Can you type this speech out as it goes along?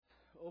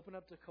open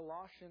up to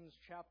Colossians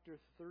chapter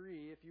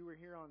 3. If you were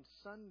here on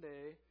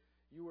Sunday,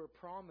 you were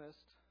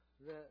promised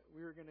that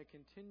we were going to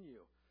continue.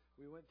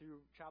 We went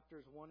through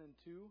chapters 1 and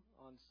 2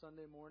 on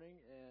Sunday morning,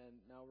 and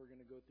now we're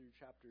going to go through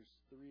chapters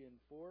 3 and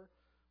 4.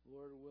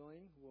 Lord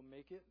willing, we'll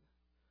make it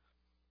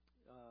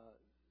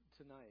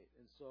tonight.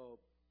 And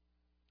so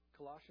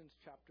Colossians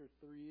chapter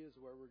 3 is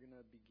where we're going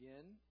to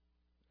begin.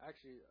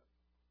 Actually,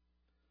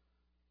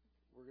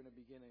 we're going to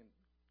begin in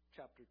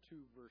chapter 2,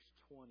 verse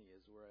 20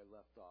 is where I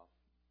left off,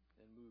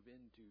 and move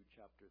into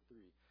chapter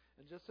 3.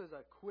 And just as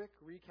a quick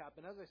recap,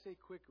 and as I say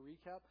quick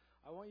recap,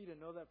 I want you to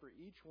know that for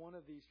each one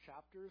of these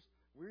chapters,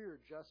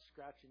 we're just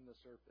scratching the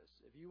surface.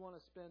 If you want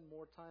to spend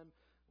more time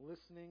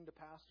listening to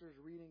pastors,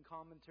 reading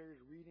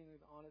commentaries, reading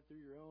on it through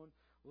your own,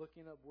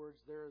 looking up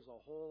words, there's a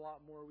whole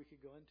lot more we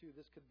could go into.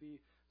 This could be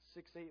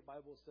 6-8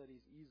 Bible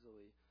studies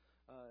easily,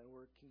 and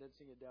we're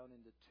condensing it down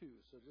into 2.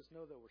 So just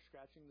know that we're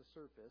scratching the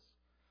surface.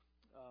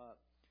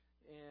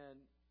 And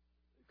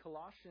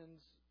Colossians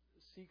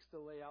seeks to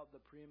lay out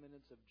the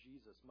preeminence of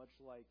Jesus, much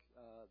like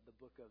the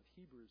book of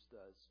Hebrews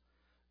does.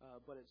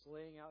 But it's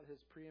laying out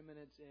his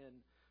preeminence in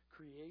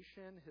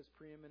creation, his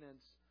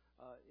preeminence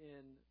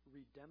in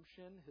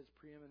redemption, his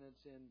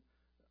preeminence in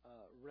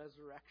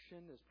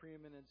resurrection, his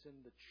preeminence in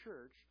the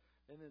church.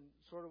 And then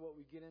sort of what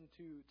we get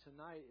into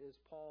tonight is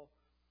Paul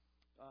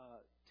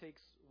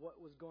takes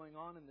what was going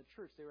on in the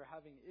church. They were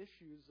having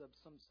issues of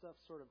some stuff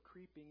sort of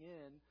creeping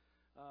in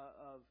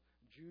of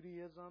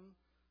Judaism,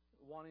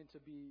 wanting to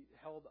be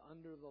held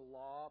under the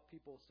law,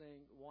 people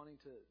saying, wanting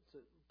to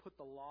put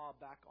the law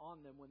back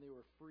on them when they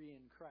were free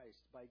in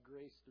Christ by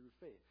grace through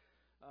faith.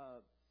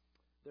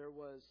 There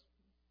was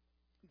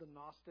the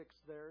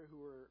Gnostics there who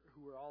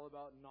were all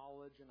about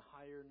knowledge and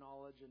higher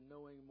knowledge and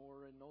knowing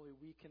more, and only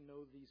we can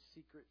know these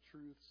secret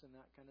truths and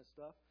that kind of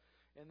stuff.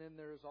 And then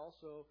there's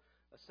also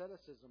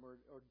asceticism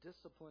or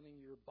disciplining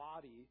your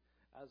body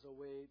as a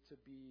way to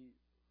be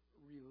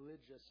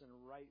religious and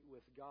right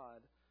with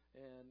God.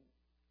 And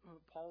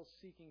Paul's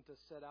seeking to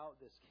set out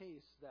this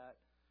case that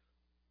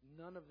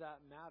none of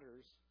that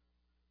matters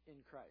in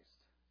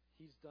Christ.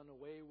 He's done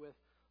away with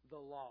the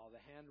law,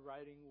 the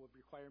handwriting with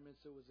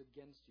requirements that was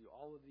against you,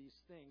 all of these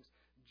things.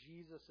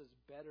 Jesus is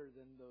better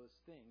than those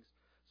things.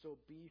 So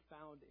be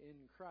found in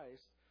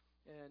Christ.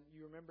 And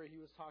you remember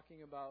he was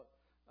talking about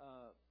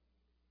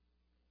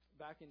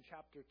back in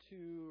chapter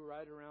 2,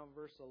 right around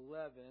verse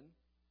 11,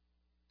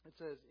 it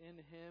says, "In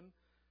him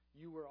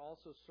you were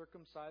also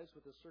circumcised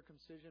with a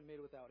circumcision made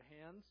without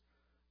hands,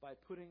 by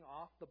putting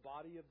off the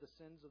body of the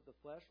sins of the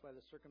flesh by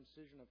the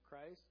circumcision of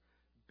Christ,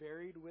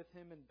 buried with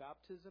him in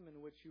baptism, in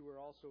which you were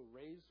also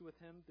raised with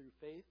him through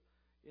faith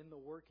in the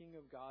working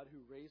of God who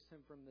raised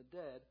him from the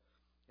dead."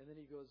 And then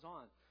he goes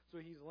on. So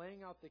he's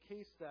laying out the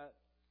case that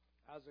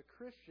as a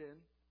Christian,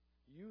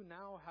 you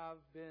now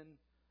have been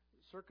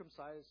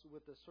circumcised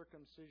with the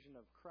circumcision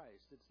of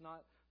Christ. It's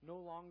no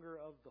longer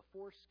of the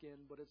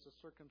foreskin, but it's a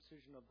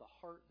circumcision of the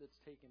heart that's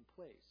taken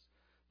place.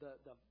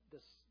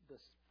 The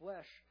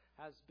flesh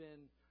has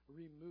been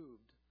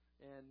removed,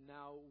 and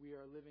now we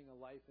are living a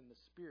life in the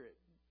Spirit.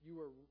 You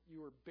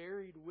were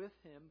buried with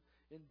him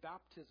in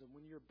baptism.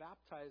 When you're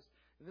baptized,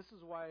 and this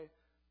is why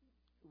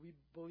we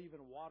believe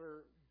in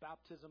water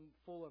baptism,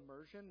 full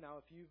immersion.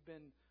 Now,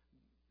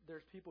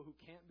 there's people who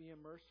can't be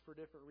immersed for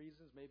different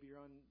reasons. Maybe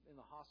you're in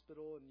the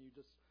hospital and you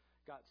just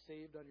got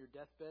saved on your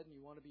deathbed and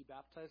you want to be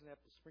baptized and they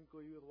have to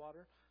sprinkle you with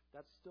water.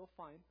 That's still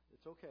fine.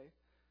 It's okay.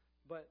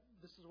 But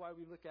this is why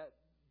we look at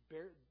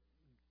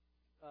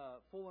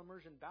full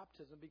immersion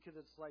baptism, because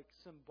it's like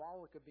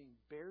symbolic of being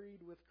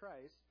buried with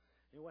Christ.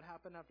 And what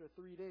happened after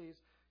 3 days?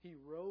 He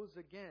rose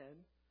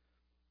again,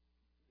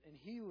 and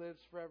he lives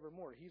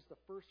forevermore. He's the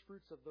first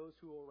fruits of those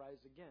who will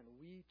rise again.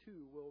 We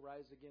too will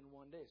rise again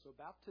one day. So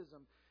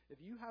baptism, if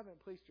you haven't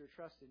placed your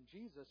trust in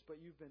Jesus, but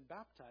you've been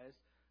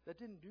baptized, that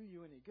didn't do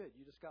you any good.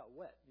 You just got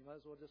wet. You might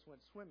as well just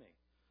went swimming.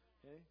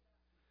 Okay?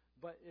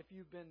 But if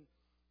you've been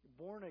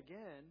born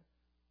again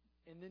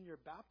and then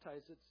you're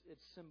baptized,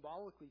 it's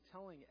symbolically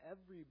telling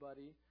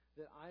everybody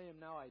that I am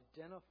now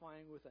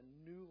identifying with a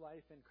new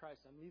life in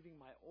Christ. I'm leaving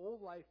my old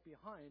life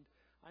behind.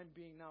 I'm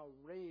being now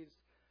raised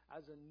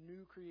as a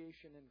new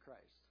creation in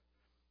Christ.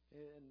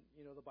 And,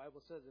 the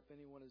Bible says if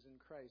anyone is in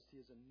Christ, he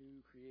is a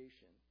new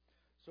creation.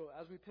 So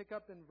as we pick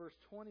up in verse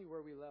 20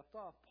 where we left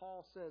off,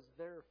 Paul says,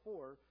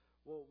 therefore,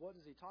 well, what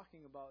is he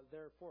talking about?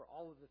 Therefore,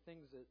 all of the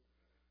things that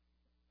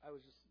I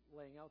was just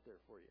laying out there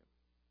for you.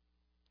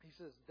 He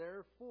says,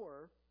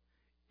 therefore,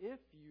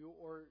 if you,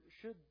 or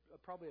should,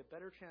 probably a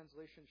better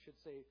translation should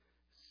say,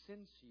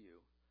 since you.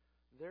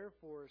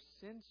 Therefore,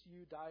 since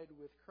you died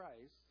with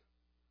Christ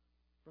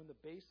from the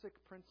basic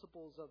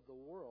principles of the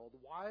world,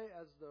 why,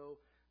 as though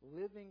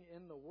living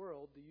in the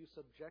world, do you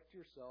subject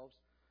yourselves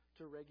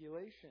to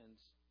regulations?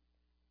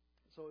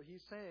 So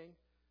he's saying,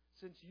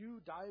 since you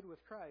died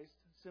with Christ,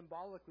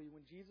 symbolically,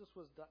 when Jesus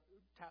was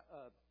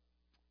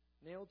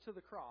nailed to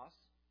the cross,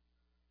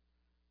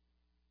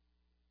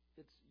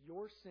 it's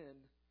your sin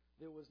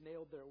that was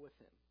nailed there with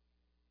him.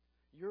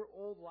 Your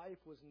old life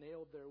was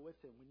nailed there with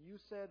him. When you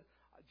said,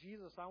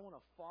 Jesus, I want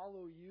to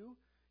follow you,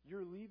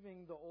 You're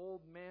leaving the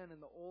old man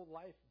and the old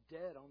life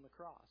dead on the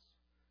cross.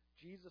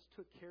 Jesus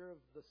took care of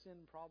the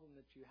sin problem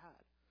that you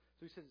had.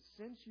 So he says,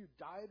 since you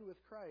died with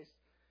Christ,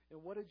 and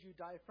what did you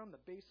die from?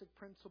 The basic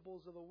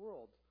principles of the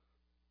world.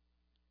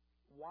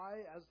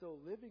 Why, as though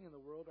living in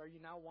the world, are you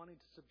now wanting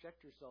to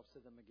subject yourselves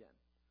to them again?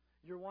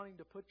 You're wanting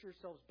to put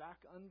yourselves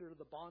back under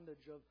the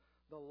bondage of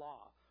the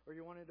law, or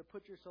you're wanting to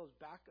put yourselves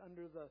back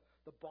under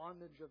the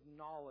bondage of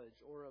knowledge,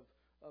 or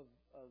of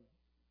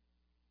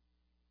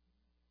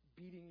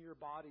beating your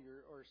body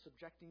or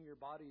subjecting your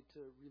body to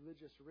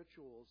religious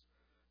rituals.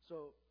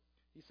 So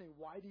he's saying,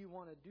 why do you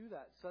want to do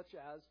that? Such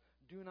as,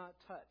 do not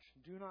touch,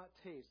 do not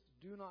taste,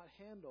 do not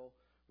handle,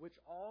 which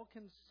all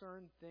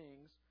concern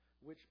things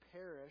which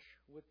perish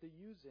with the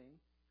using,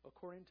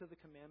 according to the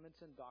commandments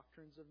and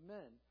doctrines of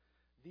men.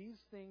 These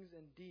things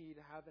indeed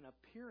have an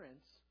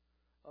appearance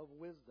of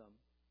wisdom.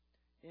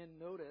 And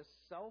notice,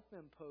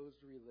 self-imposed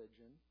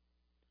religion,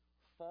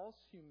 false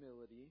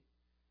humility,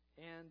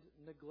 and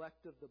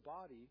neglect of the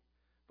body,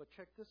 but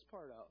check this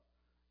part out,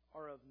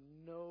 are of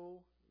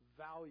no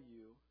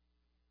value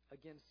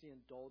against the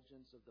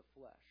indulgence of the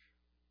flesh.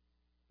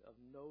 Of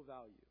no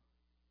value.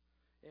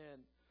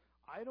 And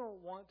I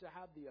don't want to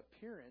have the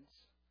appearance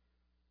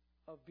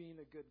of being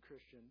a good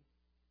Christian.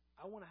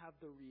 I want to have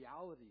the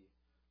reality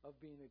of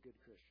being a good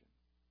Christian.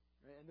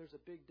 Right? And there's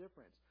a big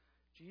difference.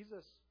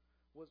 Jesus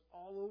was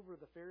all over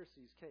the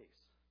Pharisees'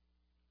 case.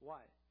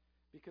 Why?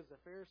 Because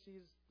the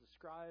Pharisees, the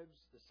scribes,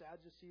 the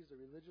Sadducees, the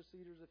religious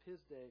leaders of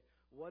his day,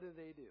 what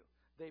do?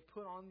 They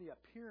put on the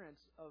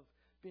appearance of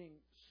being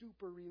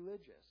super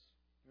religious.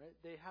 Right?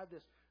 They had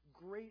this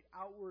great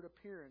outward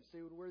appearance.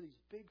 They would wear these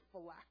big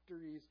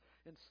phylacteries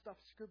and stuff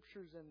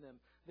scriptures in them.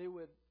 They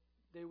would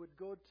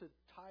go to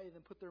tithe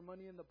and put their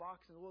money in the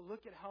box and, well,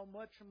 look at how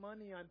much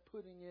money I'm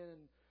putting in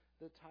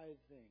the tithe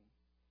thing.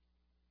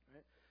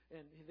 Right?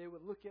 And they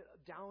would look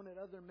down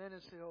at other men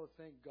and say, oh,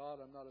 thank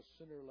God I'm not a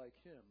sinner like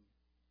him.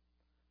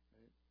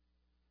 Right?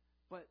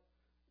 But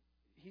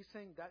he's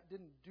saying that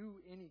didn't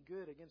do any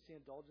good against the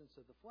indulgence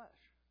of the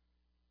flesh.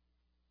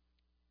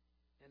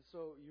 And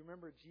so you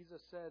remember Jesus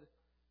said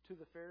to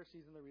the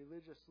Pharisees and the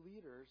religious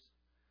leaders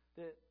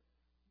that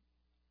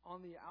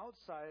on the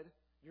outside,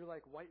 you're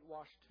like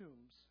whitewashed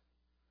tombs,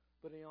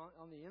 but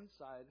on the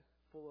inside,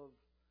 full of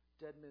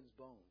dead men's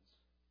bones.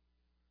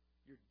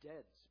 You're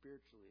dead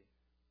spiritually.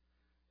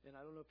 And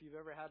I don't know if you've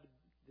ever had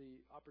the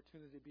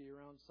opportunity to be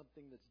around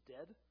something that's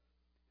dead.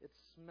 It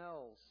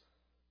smells.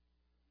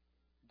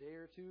 A day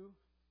or two,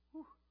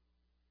 whew.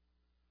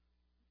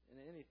 And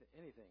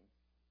anything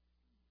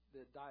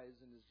that dies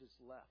and is just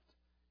left,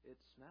 it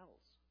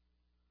smells.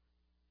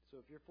 So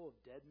if you're full of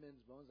dead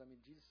men's bones, I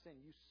mean, Jesus is saying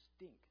you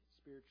stink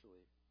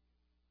spiritually.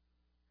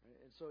 Right?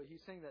 And so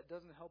he's saying that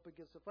doesn't help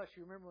against the flesh.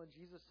 You remember when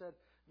Jesus said,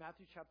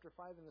 Matthew chapter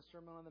 5 in the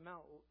Sermon on the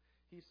Mount,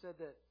 he said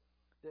that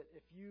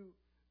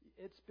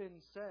it's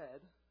been said,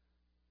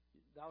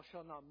 thou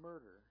shalt not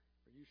murder,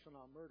 or you shall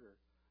not murder.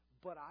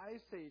 But I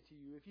say to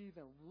you, if you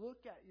even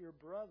look at your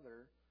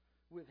brother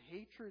with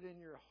hatred in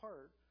your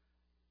heart,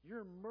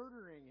 you're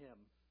murdering him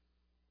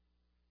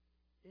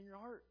in your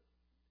heart.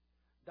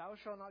 Thou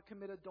shalt not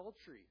commit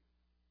adultery.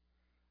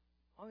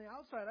 On the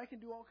outside, I can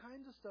do all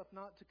kinds of stuff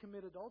not to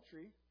commit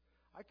adultery.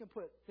 I can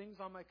put things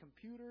on my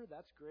computer.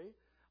 That's great.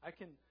 I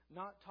can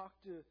not talk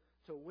to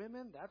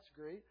women. That's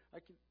great.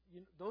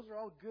 Those are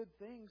all good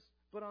things.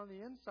 But on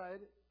the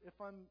inside, if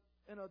I'm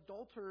an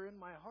adulterer in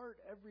my heart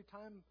every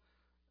time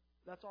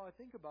that's all I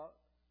think about,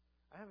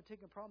 I haven't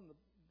taken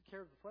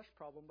care of the flesh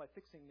problem by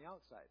fixing the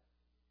outside.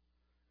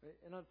 Right?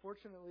 And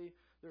unfortunately,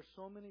 there's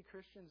so many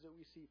Christians that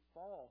we see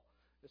fall,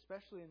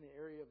 especially in the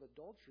area of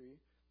adultery,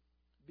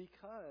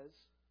 because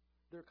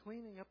they're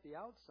cleaning up the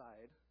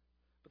outside,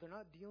 but they're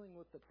not dealing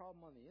with the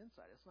problem on the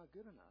inside. It's not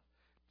good enough.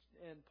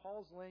 And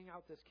Paul's laying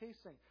out this case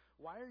saying,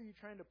 why are you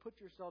trying to put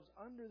yourselves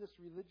under this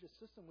religious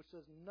system which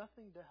does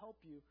nothing to help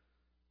you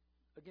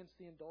against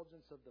the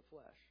indulgence of the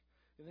flesh?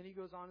 And then he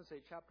goes on to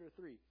say, chapter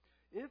 3,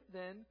 if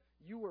then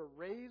you were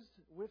raised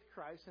with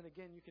Christ, and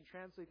again you can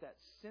translate that,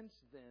 since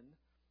then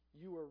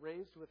you were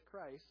raised with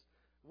Christ,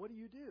 what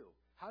do?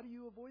 How do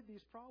you avoid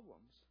these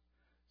problems?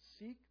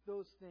 Seek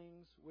those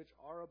things which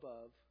are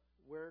above,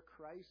 where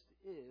Christ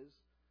is,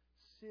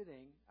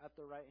 sitting at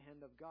the right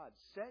hand of God.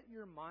 Set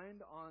your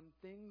mind on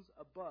things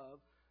above,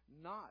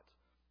 not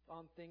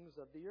on things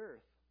of the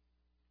earth.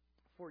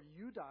 For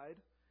you died,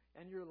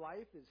 and your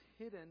life is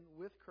hidden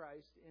with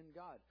Christ in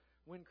God.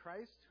 When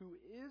Christ, who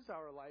is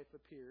our life,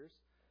 appears,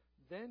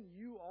 then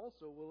you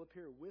also will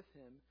appear with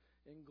him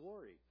in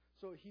glory.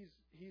 So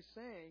he's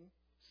saying,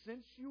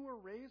 since you were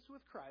raised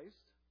with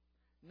Christ,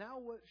 now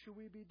what should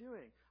we be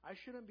doing? I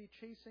shouldn't be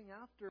chasing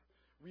after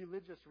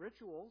religious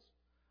rituals.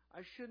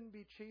 I shouldn't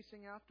be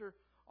chasing after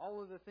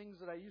all of the things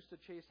that I used to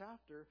chase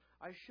after.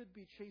 I should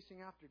be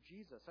chasing after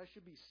Jesus. I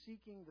should be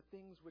seeking the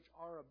things which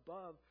are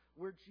above,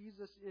 where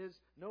Jesus is,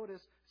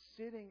 notice,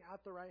 sitting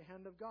at the right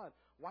hand of God.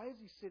 Why is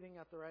he sitting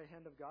at the right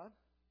hand of God?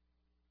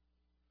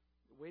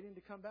 Waiting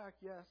to come back,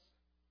 yes.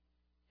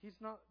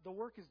 The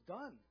work is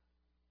done.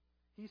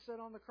 He said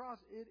on the cross,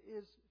 it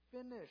is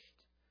finished.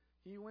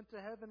 He went to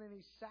heaven and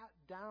he sat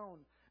down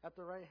at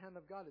the right hand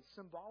of God. It's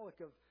symbolic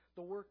of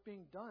the work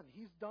being done.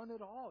 He's done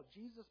it all.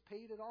 Jesus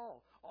paid it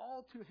all.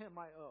 All to him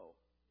I owe.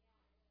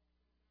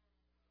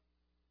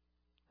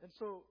 And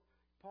so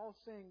Paul's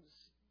saying,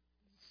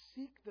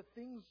 seek the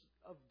things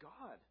of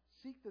God.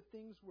 Seek the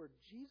things where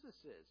Jesus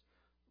is.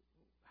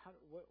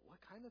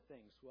 What kind of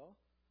things? Well,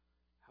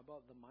 how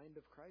about the mind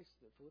of Christ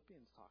that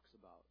Philippians talks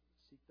about?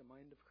 Seek the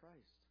mind of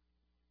Christ.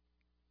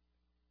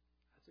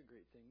 That's a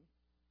great thing.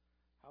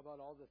 How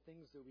about all the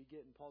things that we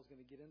get, and Paul's going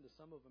to get into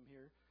some of them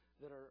here,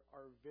 that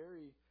are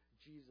very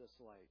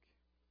Jesus-like.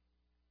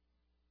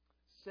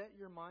 Set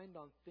your mind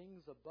on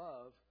things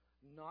above,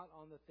 not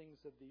on the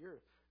things of the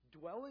earth.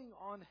 Dwelling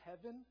on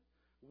heaven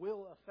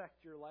will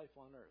affect your life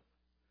on earth.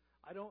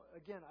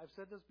 I've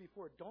said this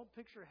before, don't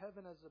picture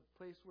heaven as a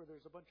place where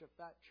there's a bunch of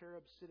fat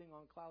cherubs sitting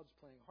on clouds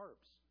playing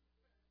harps.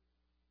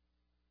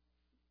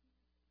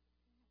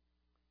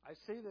 I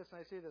say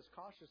this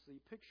cautiously.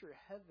 Picture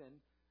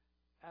heaven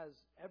as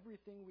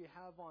everything we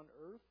have on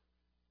earth,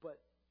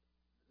 but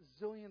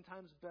zillion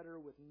times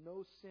better with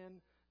no sin,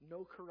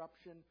 no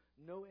corruption,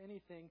 no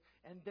anything.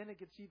 And then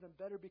it gets even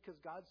better because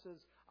God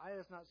says, eye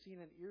has not seen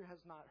and ear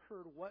has not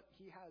heard what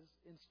he has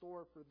in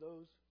store for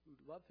those who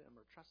love him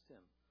or trust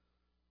him.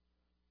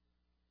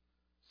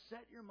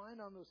 Set your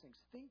mind on those things.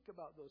 Think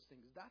about those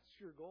things. That's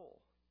your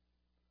goal.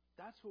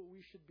 That's what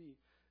we should be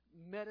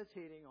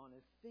meditating on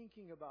and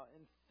thinking about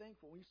and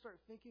thankful. When you start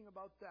thinking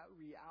about that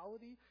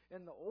reality,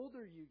 and the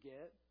older you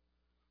get,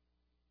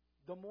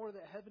 the more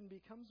that heaven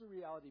becomes a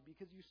reality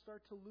because you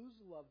start to lose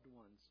loved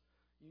ones.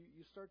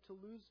 You start to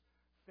lose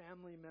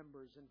family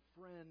members and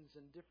friends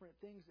and different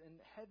things, and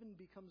heaven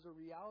becomes a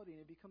reality,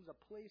 and it becomes a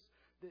place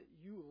that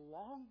you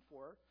long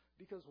for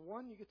because,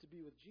 one, you get to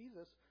be with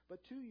Jesus,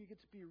 but two, you get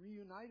to be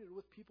reunited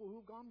with people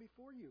who have gone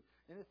before you.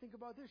 And to think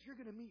about this, you're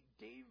going to meet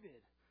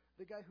David,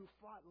 the guy who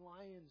fought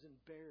lions and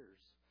bears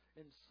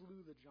and slew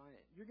the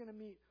giant. You're going to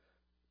meet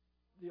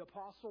the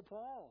Apostle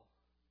Paul.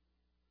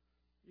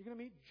 You're going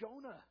to meet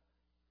Jonah.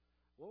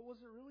 What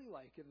was it really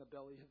like in the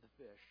belly of the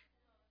fish?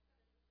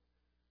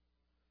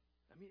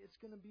 I mean,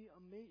 it's going to be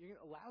amazing.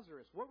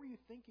 Lazarus, what were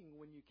you thinking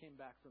when you came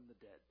back from the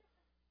dead?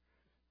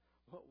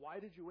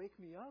 Why did you wake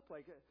me up?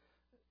 What's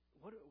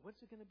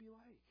it going to be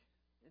like?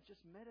 And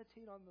just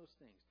meditate on those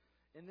things.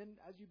 And then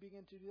as you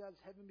begin to do that, as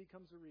heaven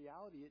becomes a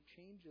reality, it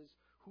changes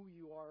who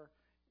you are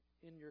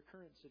in your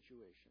current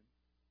situation.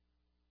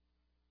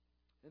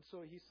 And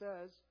so he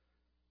says,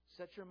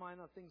 set your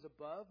mind on things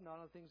above, not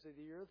on things of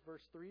the earth.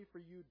 Verse 3, for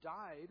you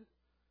died,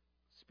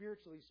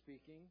 spiritually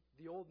speaking.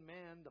 The old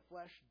man, the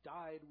flesh,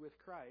 died with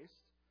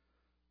Christ.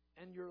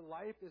 And your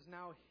life is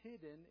now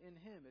hidden in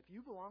him. If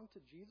you belong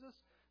to Jesus,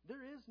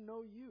 there is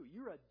no you.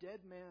 You're a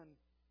dead man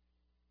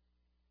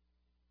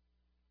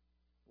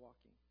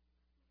walking.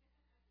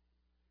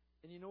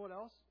 And you know what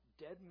else?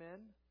 Dead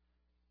men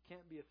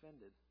can't be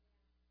offended.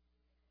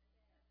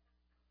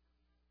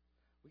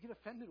 We get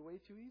offended way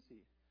too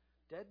easy.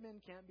 Dead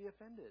men can't be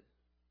offended.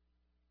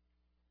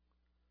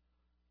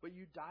 But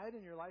you died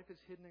and your life is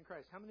hidden in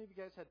Christ. How many of you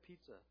guys had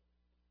pizza?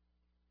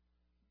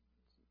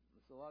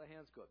 It's a lot of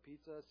hands go up.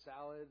 Pizza,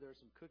 salad, there's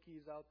some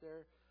cookies out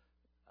there.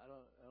 I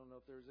don't know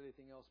if there's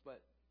anything else, but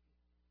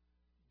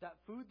that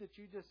food that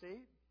you just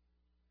ate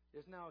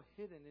is now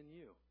hidden in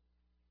you.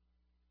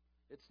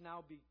 It's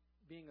now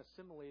being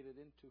assimilated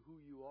into who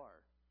you are.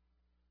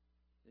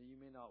 And you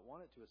may not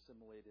want it to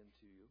assimilate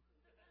into you,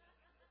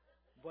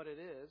 but it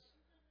is.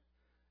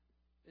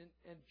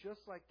 And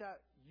just like that,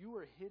 you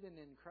are hidden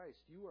in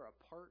Christ. You are a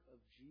part of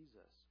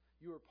Jesus.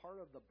 You are part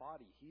of the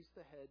body. He's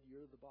the head,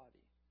 you're the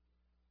body.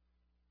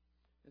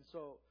 And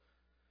so,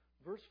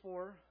 verse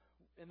 4,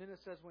 and then it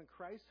says, when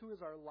Christ, who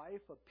is our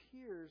life,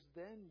 appears,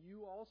 then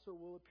you also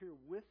will appear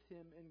with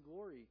him in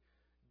glory,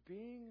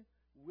 being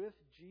with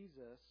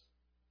Jesus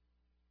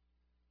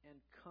and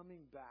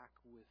coming back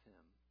with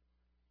him.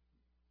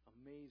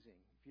 Amazing.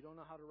 If you don't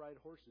know how to ride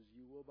horses,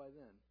 you will by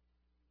then.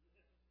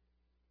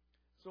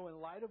 So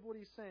in light of what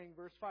he's saying,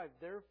 verse 5,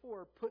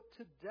 therefore put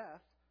to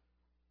death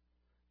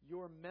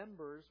your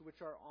members which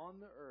are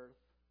on the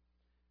earth.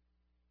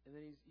 And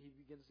then he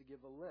begins to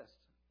give a list.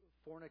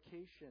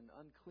 Fornication,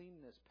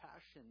 uncleanness,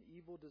 passion,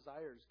 evil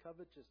desires,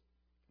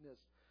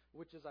 covetousness,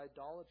 which is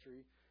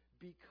idolatry.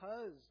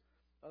 Because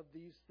of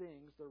these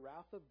things, the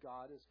wrath of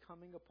God is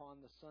coming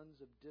upon the sons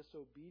of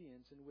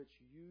disobedience, in which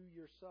you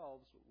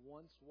yourselves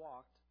once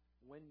walked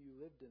when you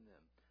lived in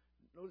them.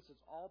 Notice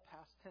it's all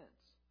past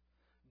tense.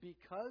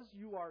 Because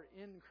you are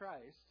in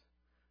Christ,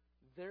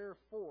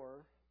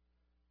 therefore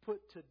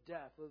put to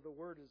death. The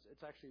word is,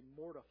 it's actually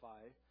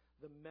mortify,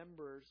 the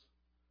members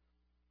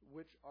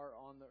which are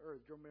on the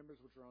earth. Your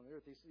members which are on the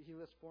earth. He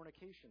lists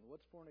fornication.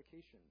 What's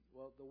fornication?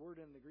 Well, the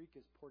word in the Greek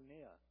is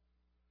porneia.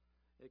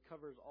 It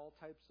covers all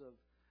types of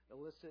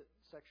illicit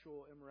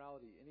sexual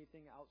immorality,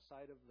 anything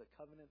outside of the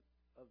covenant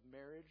of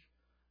marriage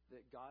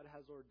that God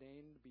has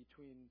ordained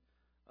between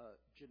a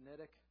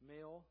genetic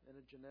male and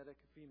a genetic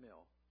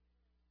female.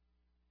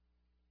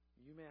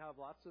 You may have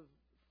lots of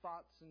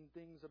thoughts and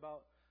things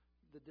about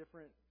the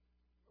different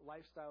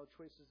lifestyle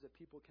choices that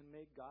people can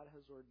make. God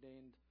has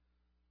ordained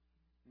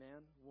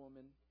man,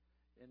 woman,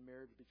 and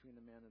marriage between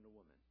a man and a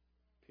woman.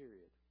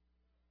 Period.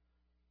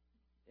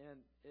 And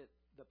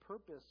the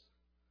purpose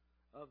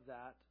of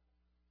that,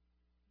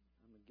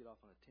 I'm going to get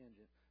off on a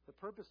tangent. The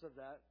purpose of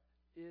that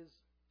is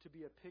to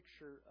be a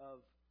picture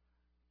of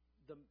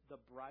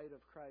the bride of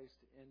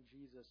Christ and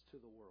Jesus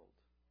to the world.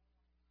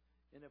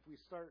 And if we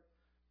start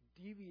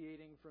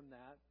deviating from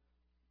that,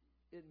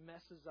 it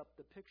messes up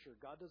the picture.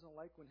 God doesn't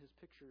like when his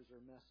pictures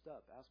are messed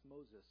up. Ask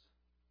Moses.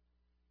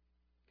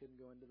 Couldn't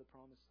go into the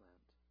promised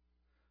land.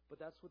 But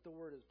that's what the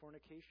word is.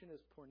 Fornication is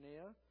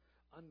porneia.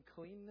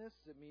 Uncleanness,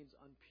 it means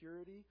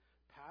impurity.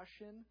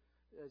 Passion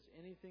is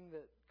anything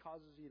that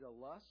causes you to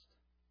lust.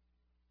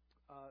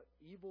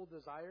 Evil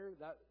desire,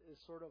 that is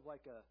sort of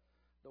like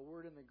the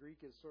word in the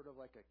Greek is sort of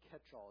like a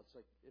catch-all. It's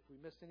like if we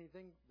miss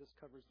anything, this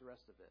covers the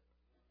rest of it.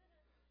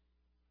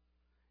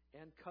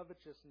 And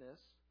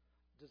covetousness,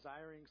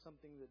 desiring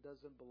something that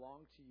doesn't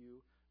belong to you,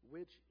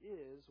 which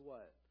is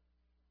what?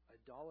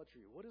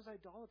 Idolatry. What is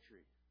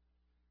idolatry?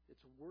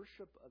 It's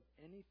worship of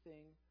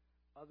anything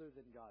other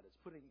than God. It's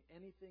putting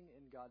anything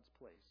in God's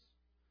place.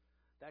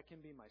 That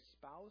can be my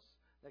spouse.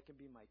 That can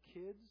be my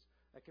kids.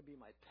 That can be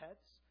my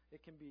pets.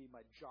 It can be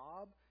my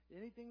job.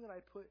 Anything that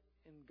I put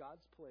in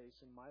God's place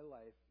in my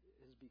life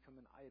has become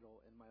an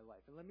idol in my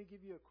life. And let me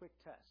give you a quick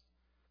test.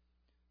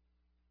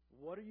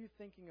 What are you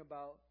thinking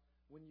about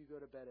when you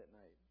go to bed at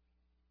night?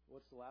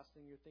 What's the last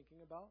thing you're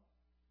thinking about?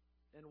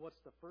 And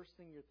what's the first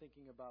thing you're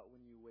thinking about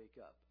when you wake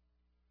up?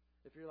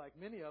 If you're like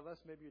many of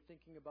us, maybe you're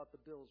thinking about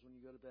the bills when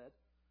you go to bed.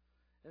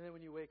 And then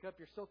when you wake up,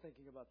 you're still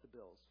thinking about the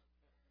bills.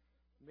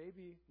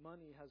 Maybe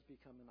money has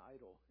become an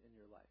idol in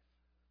your life.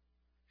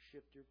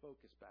 Shift your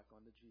focus back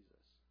onto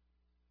Jesus.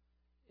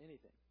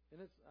 Anything.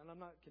 And I'm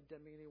not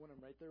condemning anyone.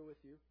 I'm right there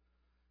with you.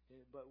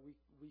 But we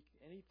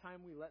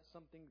anytime we let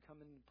something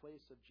come in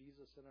place of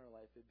Jesus in our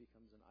life, it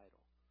becomes an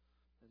idol.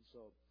 And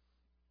so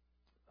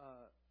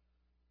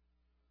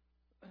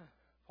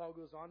Paul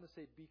goes on to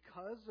say,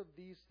 because of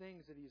these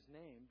things that he's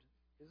named,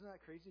 isn't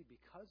that crazy?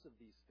 Because of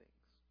these things,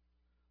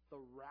 the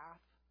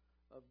wrath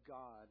of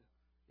God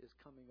is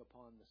coming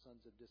upon the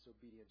sons of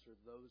disobedience, or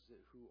those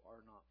who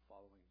are not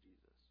following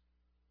Jesus.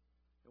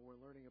 And we're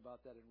learning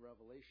about that in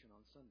Revelation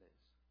on Sundays.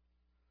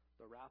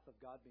 The wrath of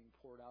God being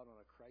poured out on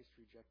a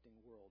Christ-rejecting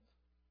world.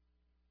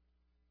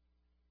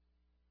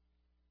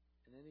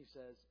 And then he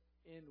says,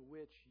 in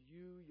which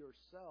you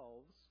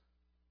yourselves,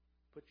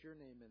 put your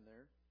name in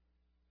there,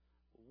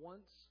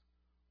 once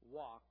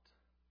walked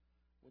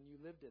when you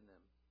lived in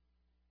them.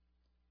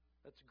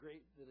 That's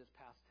great that it's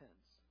past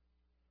tense.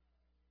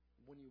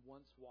 When you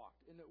once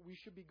walked. And we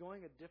should be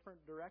going a different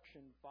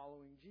direction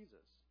following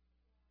Jesus.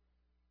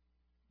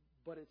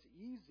 But it's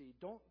easy.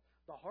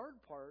 The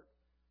hard part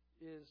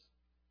is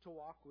to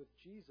walk with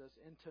Jesus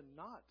and to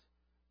not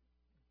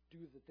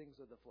do the things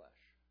of the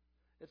flesh.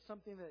 It's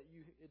something that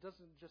it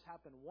doesn't just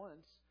happen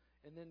once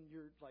and then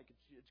you're like,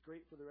 it's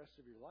great for the rest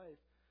of your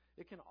life.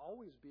 It can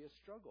always be a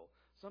struggle.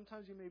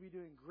 Sometimes you may be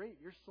doing great.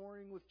 You're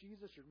soaring with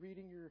Jesus. You're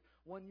reading your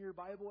one-year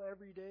Bible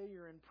every day.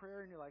 You're in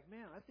prayer, and you're like,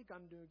 man, I think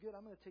I'm doing good.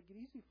 I'm going to take it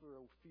easy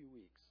for a few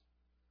weeks.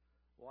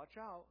 Watch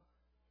out.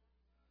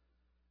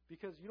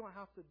 Because you don't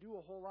have to do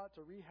a whole lot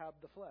to rehab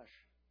the flesh.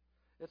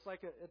 It's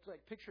like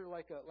picture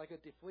like a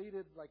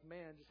deflated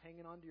man just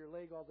hanging onto your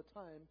leg all the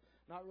time,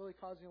 not really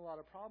causing a lot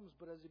of problems,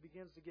 but as he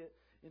begins to get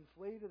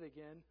inflated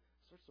again,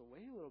 it starts to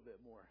weigh a little bit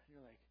more. And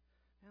you're like,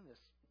 man, this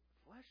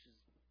flesh is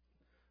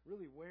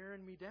really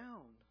wearing me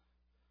down.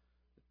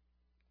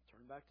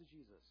 Turn back to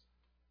Jesus.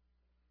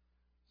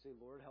 Say,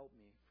 Lord, help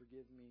me,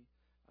 forgive me,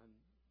 and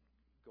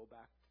go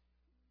back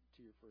to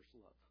your first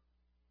love.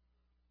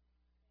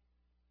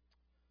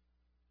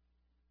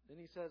 Then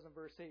he says in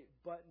verse 8,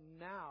 but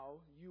now,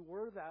 you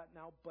were that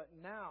now, but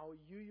now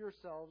you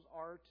yourselves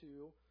are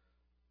to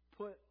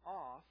put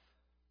off,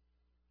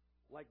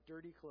 like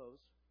dirty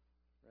clothes,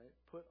 right?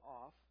 Put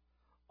off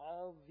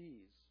all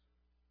these: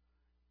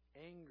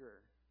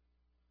 anger,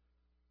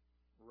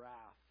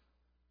 wrath,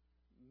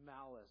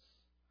 malice,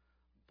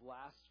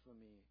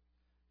 blasphemy,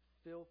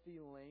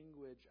 filthy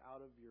language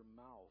out of your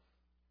mouth.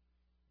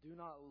 Do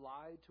not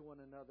lie to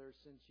one another,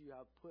 since you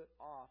have put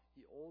off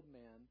the old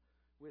man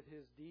with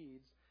his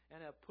deeds, and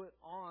have put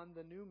on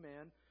the new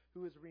man,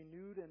 who is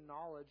renewed in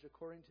knowledge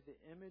according to the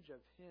image of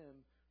him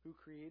who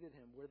created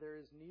him, where there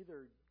is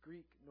neither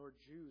Greek nor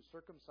Jew,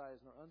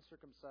 circumcised nor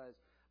uncircumcised,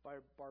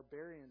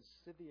 barbarian,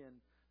 Scythian,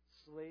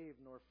 slave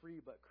nor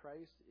free, but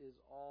Christ is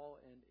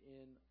all and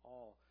in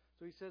all.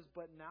 So he says,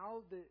 but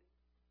now that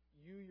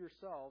you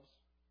yourselves,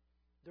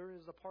 there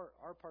is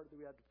our part that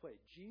we have to play.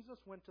 Jesus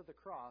went to the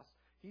cross.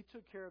 He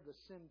took care of the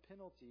sin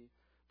penalty,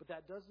 but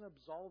that doesn't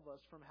absolve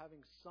us from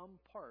having some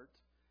part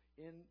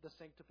in the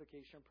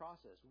sanctification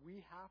process. We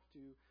have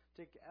to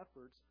take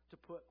efforts to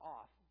put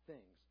off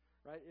things,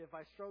 right? If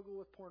I struggle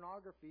with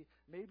pornography,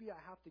 maybe I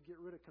have to get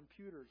rid of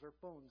computers or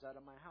phones out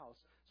of my house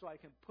so I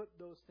can put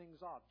those things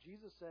off.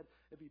 Jesus said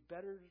it'd be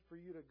better for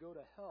you to go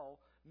to hell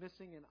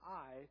missing an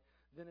eye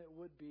than it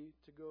would be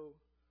to go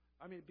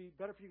I mean, it'd be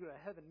better for you to go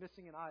to heaven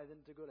missing an eye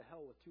than to go to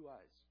hell with 2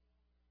 eyes.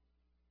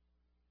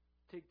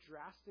 Take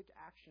drastic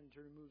action to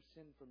remove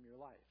sin from your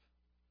life.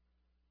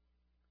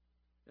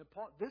 And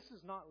Paul, this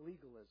is not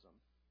legalism.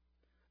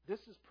 This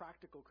is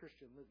practical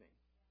Christian living.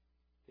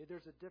 Okay,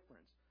 there's a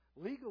difference.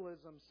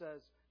 Legalism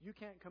says you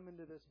can't come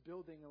into this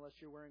building unless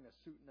you're wearing a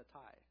suit and a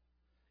tie.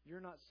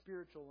 You're not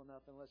spiritual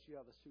enough unless you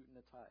have a suit and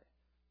a tie.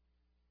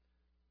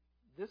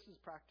 This is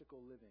practical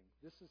living.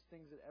 This is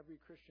things that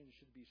every Christian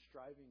should be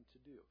striving to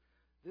do.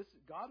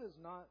 God is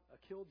not a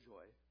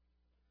killjoy.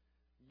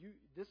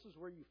 This is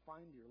where you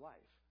find your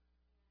life.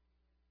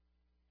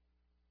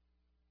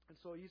 And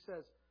so he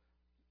says,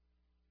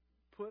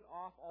 put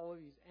off all of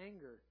these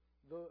anger.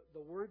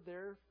 The word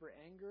there for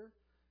anger,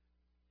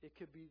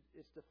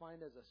 it's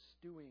defined as a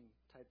stewing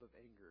type of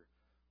anger,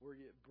 where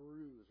you get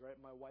bruised, right?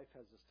 My wife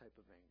has this type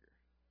of anger.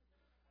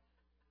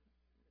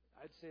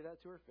 I'd say that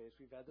to her face.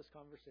 We've had this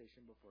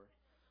conversation before.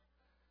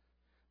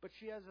 But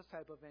she has this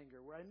type of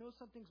anger where I know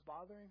something's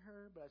bothering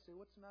her, but I say,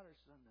 what's the matter?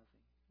 She says,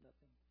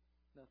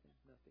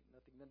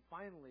 nothing. Then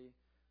finally,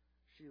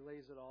 she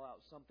lays it all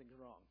out. Something's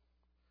wrong.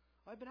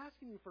 I've been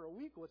asking you for a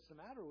week, what's the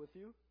matter with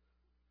you?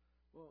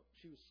 Well,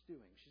 she was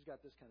stewing. She's got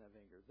this kind of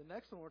anger. The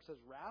next one where it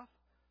says wrath,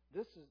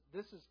 this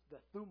is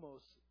the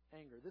thumos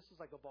anger. This is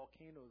like a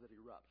volcano that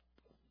erupts.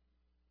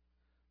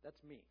 That's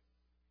me.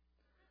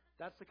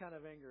 That's the kind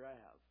of anger I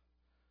have.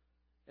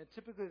 And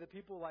typically the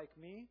people like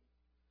me,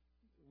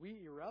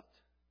 we erupt,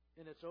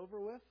 and it's over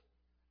with,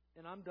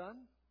 and I'm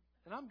done,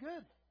 and I'm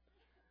good.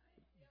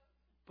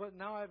 But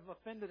now I've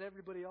offended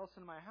everybody else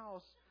in my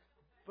house,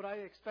 but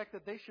I expect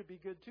that they should be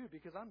good too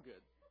because I'm good.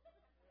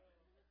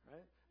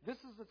 Right? This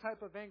is the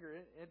type of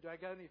anger. And do I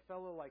got any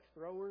fellow like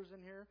throwers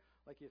in here?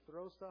 Like you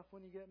throw stuff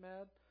when you get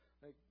mad?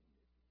 Like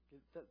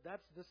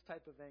that's this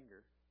type of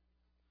anger.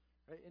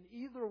 Right? And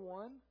either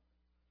one,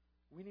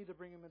 we need to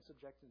bring them in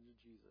subjection to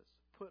Jesus.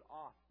 Put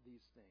off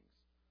these things.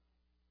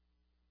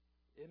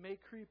 It may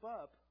creep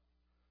up,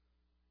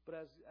 but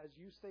as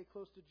you stay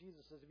close to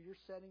Jesus, as if you're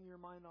setting your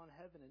mind on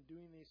heaven and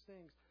doing these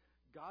things,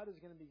 God is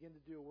going to begin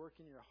to do a work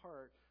in your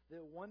heart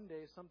that one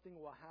day something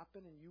will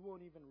happen and you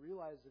won't even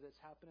realize that it's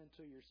happened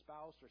until your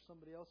spouse or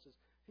somebody else says,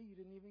 hey, you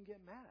didn't even get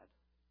mad.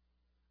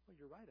 Well,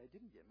 you're right, I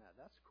didn't get mad.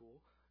 That's cool.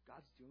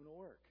 God's doing a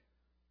work.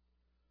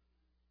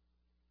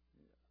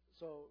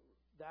 So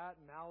that,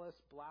 malice,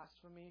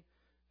 blasphemy,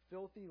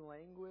 filthy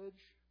language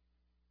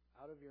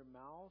out of your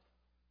mouth.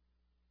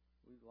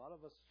 A lot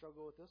of us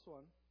struggle with this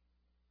one.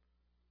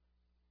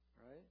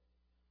 Right?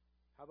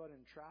 How about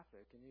in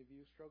traffic? Any of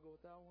you struggle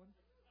with that one?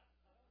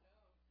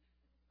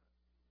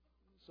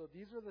 So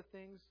these are the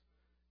things,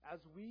 as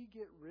we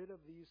get rid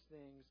of these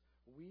things,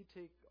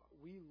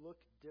 we look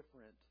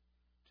different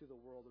to the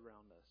world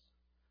around us.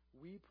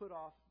 We put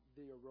off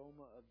the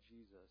aroma of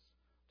Jesus.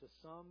 To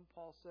some,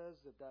 Paul says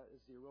that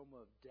is the aroma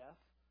of death,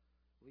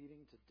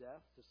 leading to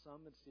death. To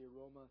some, it's the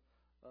aroma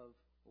of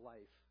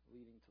life,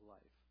 leading to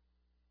life.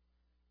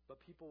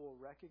 But people will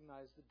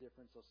recognize the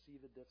difference. They'll see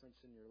the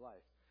difference in your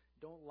life.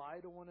 Don't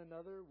lie to one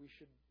another. We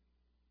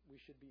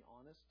should be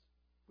honest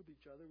with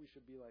each other. We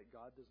should be like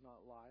God does not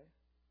lie.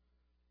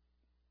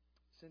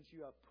 Since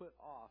you have put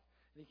off,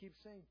 and he keeps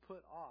saying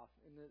put off,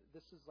 and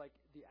this is like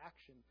the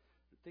action.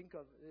 Think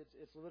of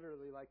it's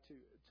literally like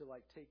to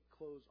like take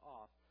clothes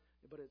off,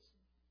 but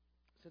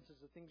since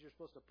it's the things you're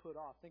supposed to put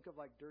off. Think of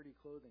like dirty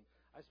clothing.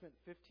 I spent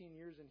 15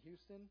 years in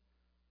Houston.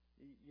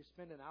 You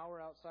spend an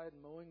hour outside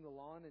mowing the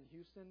lawn in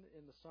Houston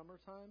in the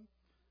summertime,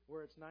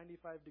 where it's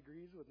 95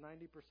 degrees with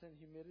 90%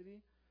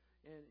 humidity,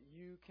 and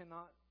you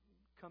cannot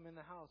come in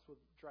the house with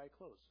dry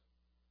clothes.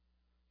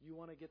 You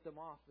want to get them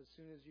off as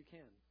soon as you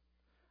can.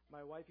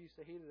 My wife used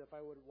to hate it if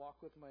I would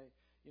walk with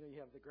you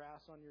have the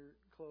grass on your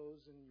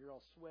clothes and you're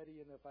all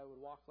sweaty, and if I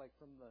would walk like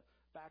from the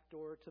back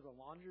door to the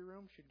laundry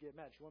room, she'd get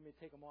mad. She wanted me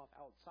to take them off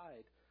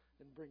outside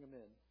and bring them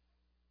in.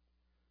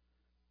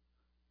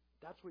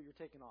 That's what you're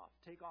taking off.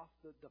 Take off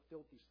the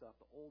filthy stuff,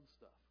 the old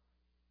stuff.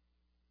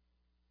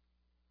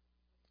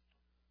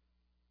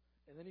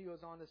 And then he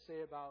goes on to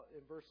say about, in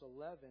verse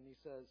 11, he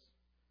says,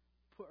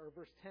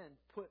 verse 10,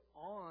 put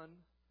on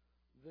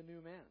the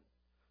new man.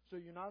 So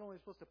you're not only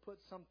supposed to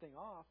put something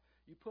off,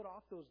 you put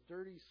off those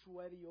dirty,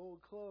 sweaty, old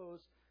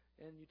clothes,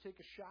 and you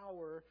take a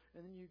shower,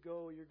 and then you're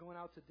going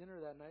out to dinner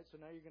that night, so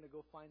now you're going to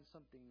go find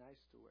something nice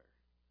to wear.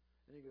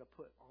 And you're going to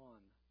put on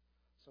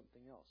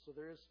something else. So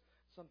there is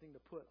something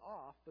to put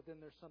off, but then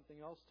there's something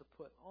else to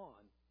put on.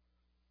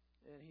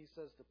 And he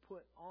says to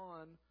put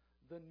on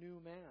the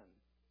new man,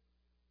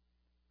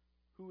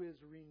 who is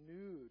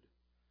renewed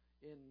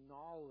in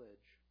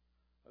knowledge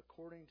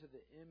according to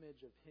the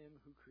image of him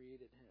who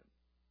created him.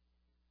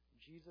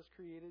 Jesus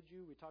created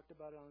you. We talked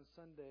about it on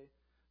Sunday.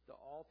 That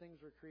all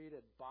things were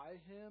created by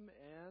him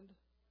and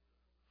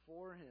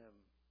for him.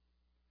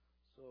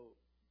 So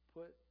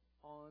put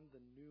on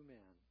the new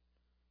man.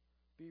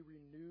 Be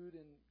renewed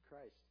in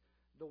Christ.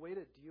 The way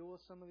to deal with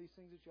some of these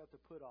things that you have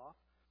to put off,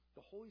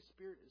 the Holy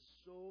Spirit is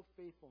so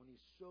faithful and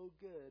he's so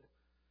good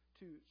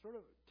to sort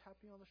of tap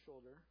you on the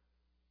shoulder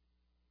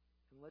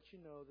and let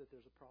you know that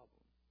there's a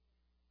problem.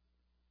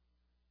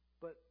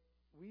 But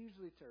we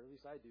usually, or at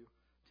least I do,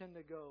 tend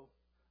to go,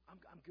 I'm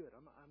good.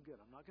 I'm good.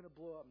 I'm not going to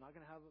blow up. I'm not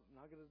going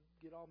to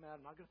get all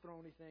mad. I'm not going to throw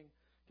anything.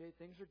 Okay,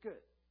 things are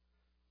good.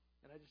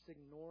 And I just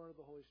ignore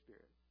the Holy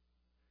Spirit.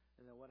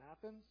 And then what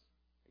happens?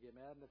 I get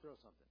mad and I throw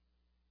something.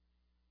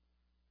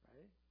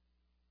 Right?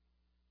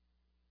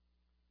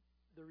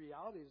 The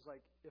reality is,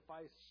 like, if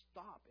I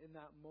stop in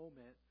that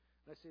moment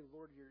and I say,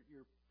 Lord, your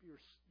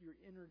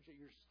energy,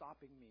 you're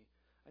stopping me.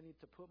 I need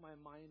to put my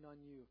mind on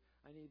you.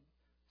 I need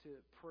to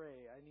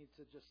pray. I need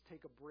to just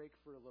take a break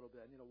for a little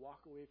bit. I need to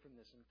walk away from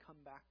this and come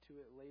back to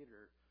it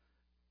later.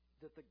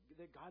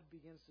 That God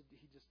begins to,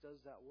 He just does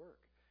that work.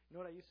 You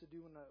know what I used to do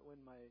when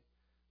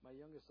my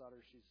youngest daughter,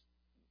 she's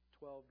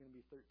 12, going to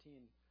be 13,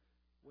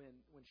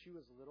 when she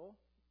was little,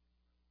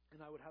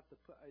 and I would have to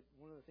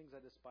one of the things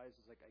I despise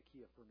is like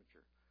IKEA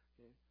furniture.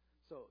 Okay,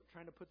 so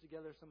trying to put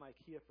together some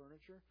IKEA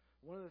furniture.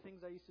 One of the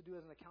things I used to do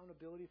as an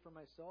accountability for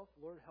myself,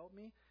 Lord help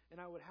me,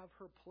 and I would have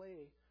her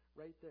play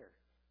right there,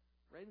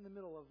 right in the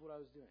middle of what I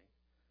was doing,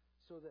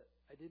 so that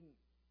I didn't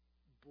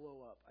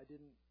blow up. I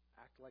didn't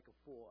act like a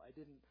fool. I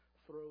didn't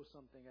throw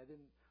something. I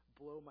didn't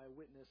blow my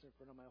witness in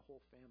front of my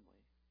whole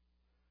family.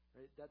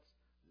 Right?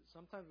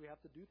 Sometimes we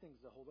have to do things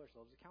to hold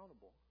ourselves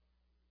accountable.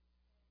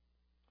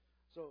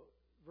 So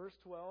verse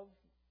 11,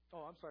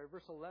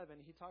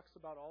 he talks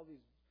about all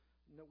these,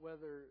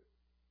 whether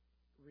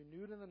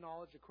renewed in the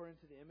knowledge according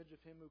to the image of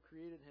him who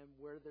created him,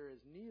 where there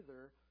is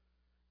neither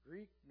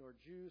Greek nor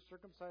Jew,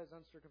 circumcised,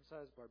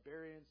 uncircumcised,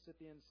 barbarian,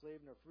 Scythian,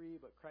 slave nor free,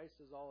 but Christ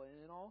is all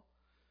in all.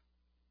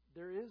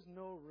 There is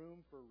no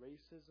room for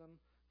racism,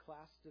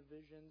 class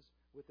divisions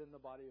within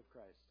the body of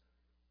Christ.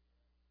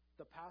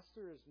 The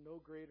pastor is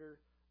no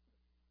greater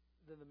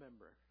than the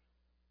member.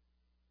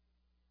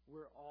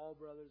 We're all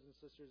brothers and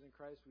sisters in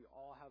Christ. We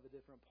all have a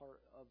different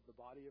part of the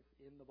body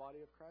in the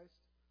body of Christ.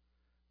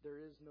 There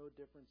is no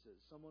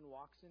differences. Someone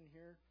walks in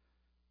here,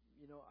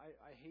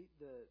 I hate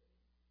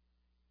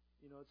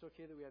it's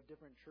okay that we have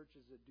different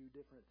churches that do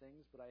different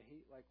things, but I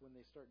hate like when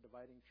they start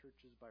dividing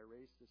churches by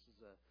race. This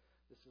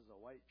is a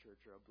white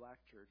church or a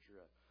black church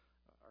or a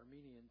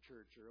Armenian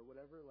church or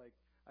whatever. Like,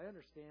 I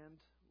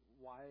understand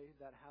why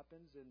that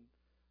happens,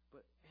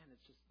 but man,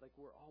 it's just like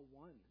we're all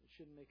one. It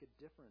shouldn't make a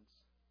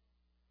difference.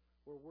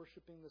 We're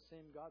worshiping the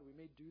same God. We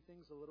may do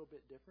things a little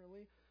bit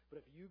differently,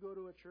 but if you go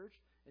to a church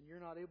and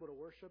you're not able to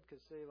worship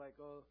because, say, like,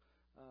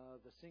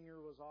 the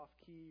singer was off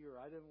key, or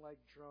I didn't like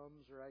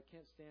drums, or I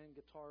can't stand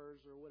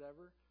guitars or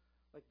whatever,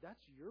 like,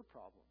 that's your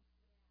problem.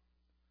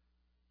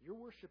 You're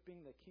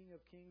worshiping the King of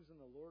Kings and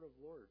the Lord of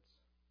Lords.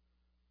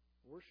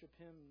 Worship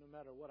Him no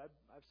matter what.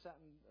 I've sat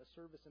in a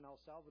service in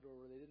El Salvador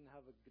where they didn't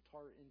have a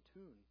guitar in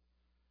tune.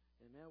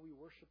 And man, we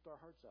worshiped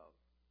our hearts out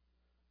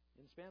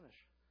in Spanish.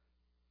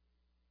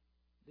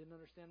 Didn't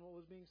understand what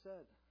was being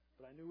said,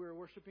 but I knew we were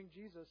worshiping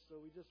Jesus, so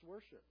we just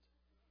worshiped.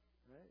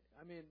 Right?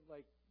 I mean,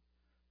 like,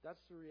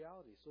 that's the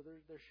reality. So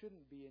there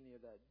shouldn't be any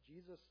of that.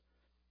 Jesus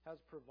has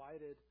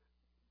provided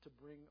to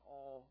bring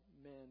all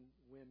men,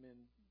 women,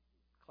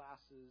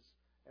 classes,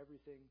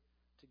 everything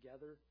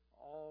together.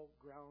 All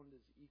ground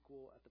is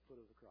equal at the foot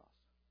of the cross.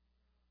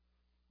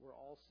 We're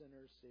all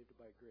sinners saved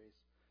by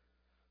grace.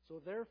 So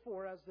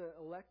therefore, as the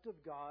elect of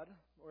God,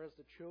 or as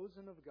the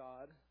chosen of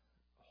God,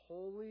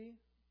 holy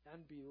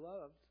and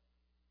beloved,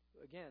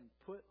 again,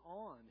 put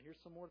on. Here's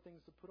some more things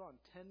to put on.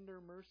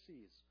 Tender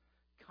mercies,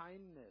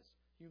 kindness,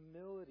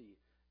 humility,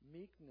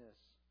 meekness,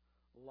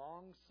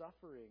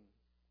 long-suffering,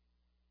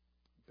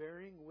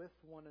 bearing with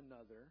one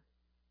another.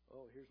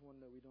 Oh, here's one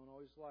that we don't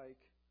always like.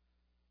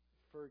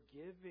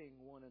 Forgiving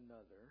one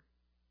another.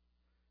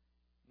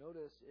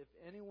 Notice, if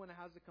anyone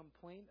has a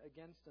complaint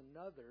against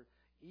another,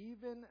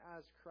 even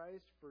as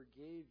Christ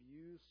forgave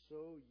you,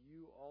 so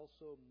you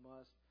also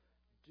must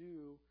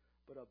do.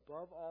 But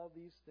above all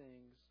these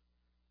things,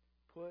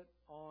 put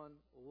on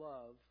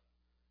love,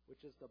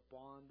 which is the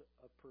bond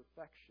of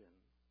perfection.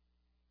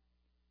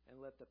 And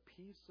let the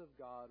peace of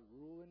God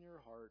rule in your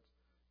hearts,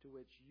 to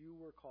which you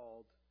were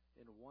called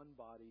in one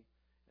body,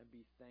 and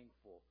be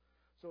thankful.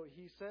 So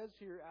he says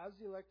here, as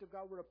the elect of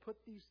God, we're to put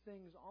these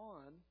things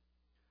on.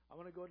 I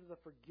want to go to the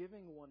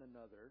forgiving one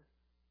another.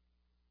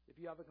 If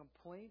you have a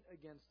complaint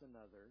against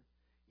another,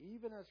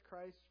 even as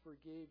Christ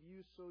forgave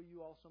you, so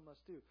you also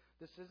must do.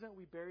 This isn't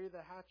we bury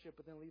the hatchet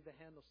but then leave the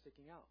handle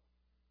sticking out.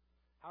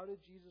 How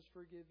did Jesus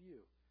forgive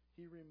you?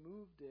 He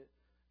removed it,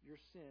 your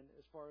sin,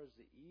 as far as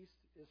the east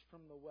is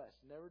from the west,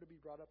 never to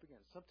be brought up again.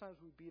 Sometimes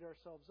we beat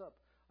ourselves up.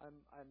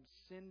 I'm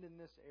sinned in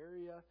this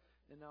area,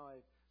 and now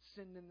I've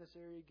sinned in this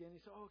area again. You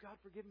say, oh, God,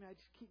 forgive me. I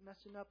just keep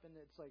messing up. And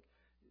it's like,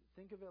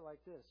 think of it like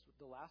this.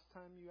 The last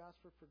time you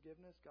asked for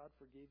forgiveness, God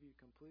forgave you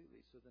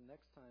completely. So the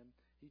next time,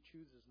 He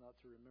chooses not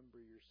to remember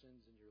your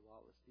sins and your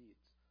lawless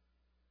deeds.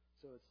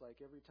 So it's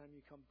like every time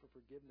you come for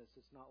forgiveness,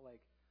 it's not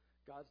like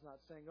God's not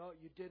saying, oh,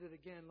 you did it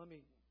again. Let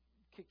me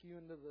kick you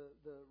into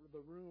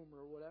the room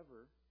or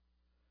whatever.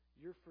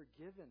 You're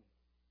forgiven.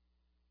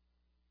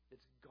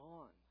 It's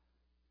gone.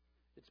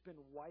 It's been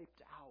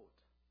wiped out.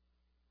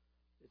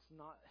 It's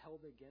not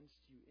held against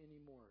you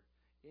anymore.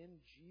 In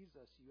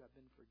Jesus, you have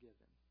been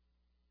forgiven.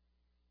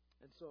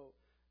 And so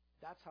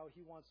That's how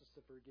he wants us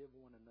to forgive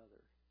one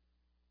another.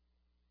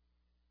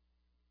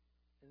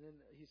 And then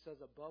he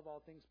says, above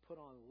all things, put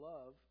on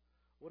love.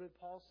 What did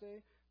Paul say?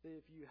 That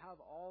if you have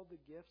all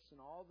the gifts and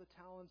all the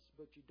talents,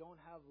 but you don't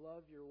have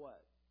love, you're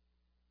what?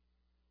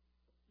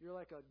 You're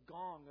like a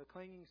gong, a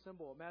clanging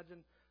cymbal.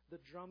 Imagine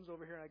the drums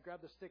over here, and I grab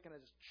the stick and I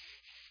just...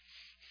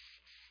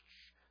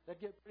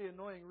 That'd get pretty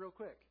annoying real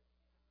quick.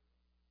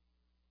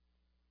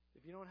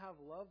 If you don't have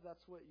love,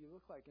 that's what you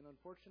look like. And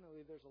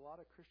unfortunately, there's a lot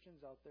of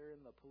Christians out there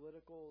in the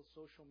political,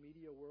 social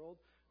media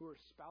world who are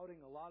spouting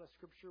a lot of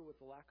Scripture with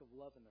a lack of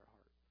love in their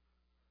heart.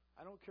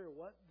 I don't care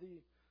what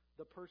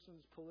the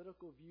person's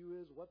political view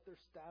is, what their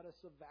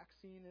status of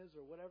vaccine is,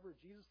 or whatever.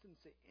 Jesus didn't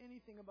say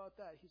anything about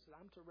that. He said,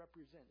 I'm to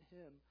represent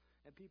him,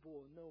 and people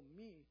will know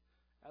me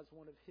as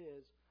one of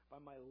his by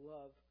my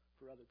love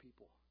for other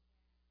people.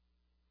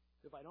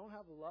 If I don't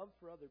have love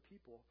for other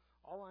people,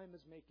 all I am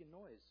is making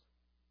noise.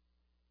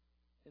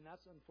 And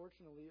that's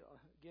unfortunately,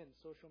 again,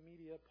 social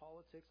media,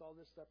 politics, all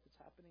this stuff that's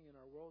happening in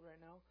our world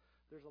right now.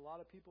 There's a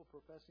lot of people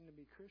professing to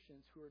be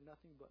Christians who are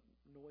nothing but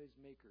noise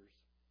makers.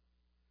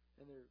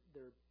 And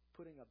they're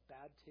putting a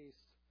bad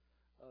taste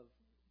of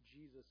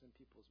Jesus in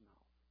people's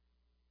mouth.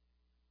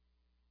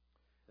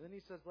 And then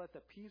he says, let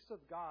the peace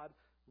of God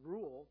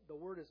rule. The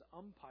word is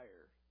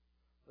umpire.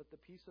 Let the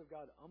peace of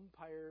God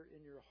umpire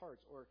in your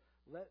hearts, or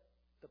let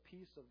the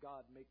peace of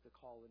God make the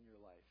call in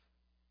your life.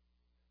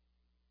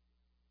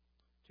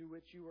 To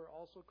which you are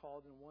also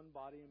called in one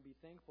body, and be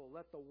thankful.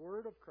 Let the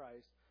word of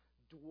Christ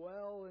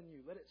dwell in you.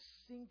 Let it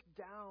sink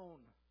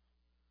down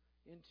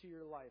into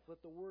your life.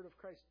 Let the word of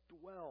Christ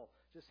dwell.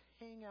 Just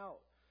hang out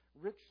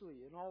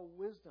richly in all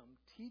wisdom,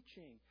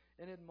 teaching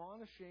and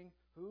admonishing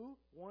who?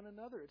 One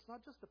another. It's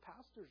not just the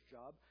pastor's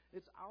job.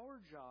 It's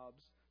our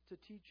jobs to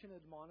teach and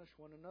admonish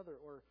one another,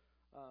 or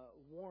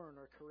warn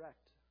or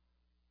correct.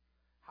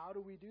 How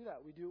do we do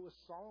that? We do it with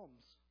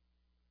psalms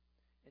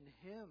and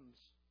hymns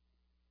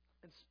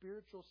and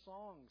spiritual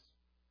songs,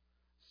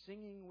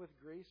 singing with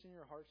grace in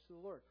your hearts to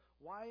the Lord.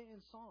 Why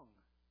in song?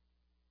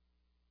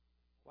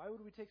 Why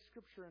would we take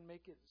Scripture and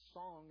make it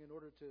song in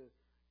order to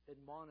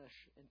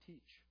admonish and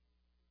teach?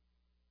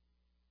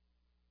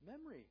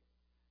 Memory.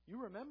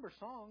 You remember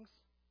songs.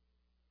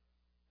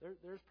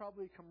 There's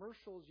probably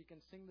commercials you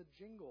can sing the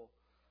jingle.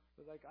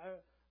 But like,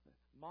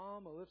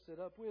 Mama lifts it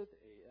up with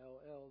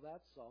A-L-L,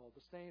 that's all.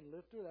 The stain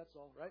lifter, that's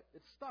all, right?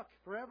 It's stuck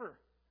forever.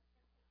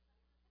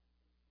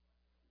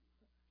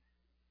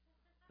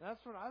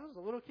 That's when I was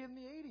a little kid in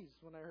the 80s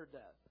when I heard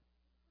that.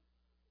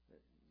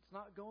 It's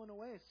not going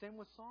away. Same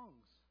with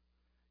songs.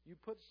 You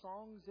put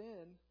songs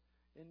in,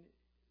 and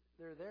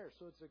they're there.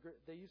 So it's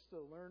they used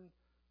to learn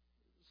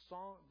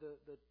song.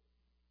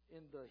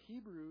 In the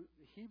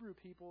Hebrew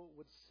people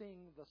would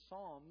sing the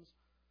Psalms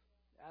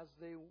as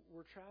they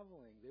were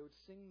traveling. They would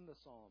sing the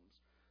Psalms.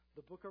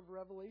 The book of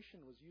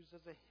Revelation was used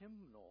as a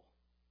hymnal.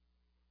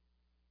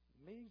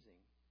 Amazing.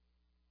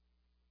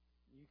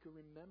 You can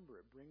remember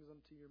it. Brings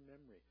them to your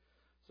memory.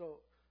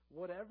 So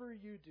whatever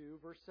you do,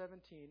 verse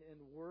 17, in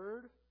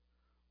word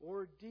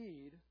or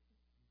deed,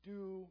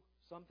 do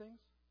some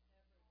things?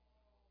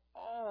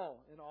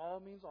 All. And all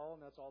means all,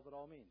 and that's all that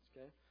all means.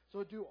 Okay?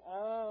 So do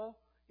all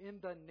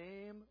in the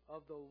name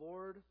of the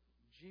Lord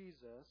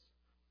Jesus,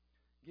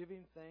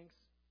 giving thanks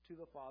to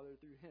the Father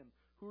through him.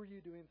 Who are you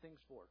doing things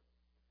for?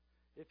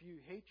 If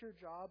you hate your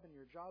job and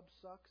your job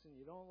sucks and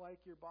you don't like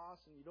your boss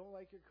and you don't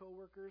like your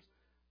coworkers,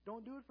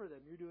 don't do it for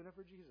them. You're doing it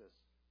for Jesus.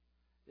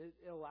 It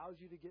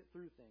allows you to get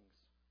through things.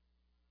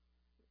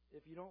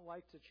 If you don't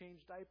like to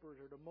change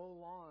diapers or to mow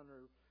lawn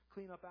or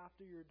clean up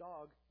after your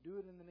dog, do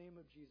it in the name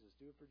of Jesus.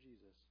 Do it for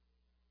Jesus.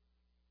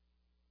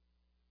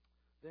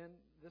 Then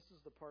this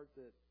is the part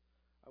that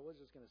I was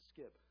just going to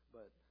skip,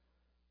 but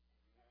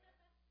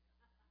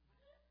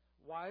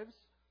wives.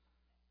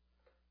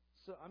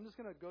 So I'm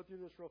just going to go through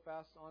this real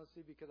fast,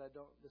 honestly, because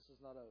this is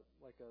not a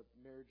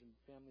marriage and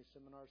family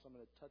seminar, so I'm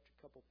going to touch a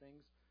couple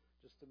things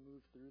just to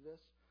move through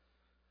this.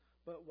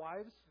 But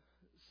wives,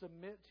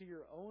 submit to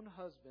your own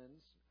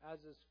husbands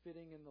as is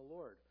fitting in the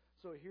Lord.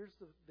 So here's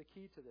the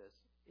key to this,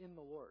 in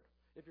the Lord.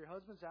 If your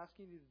husband's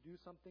asking you to do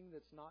something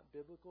that's not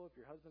biblical, if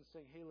your husband's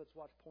saying, hey, let's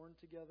watch porn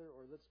together,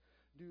 or let's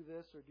do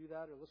this or do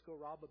that, or let's go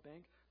rob a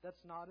bank,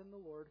 that's not in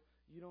the Lord.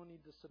 You don't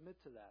need to submit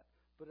to that.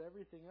 But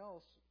everything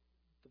else,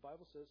 the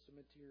Bible says,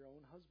 submit to your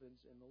own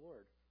husbands in the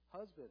Lord.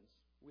 Husbands,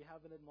 we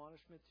have an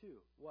admonishment too.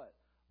 What?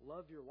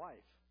 Love your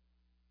wife.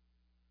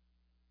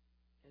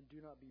 And do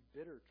not be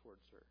bitter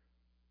towards her.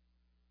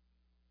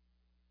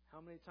 How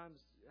many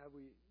times have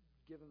we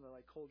given the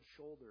cold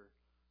shoulder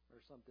or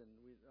something?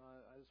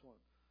 I just won't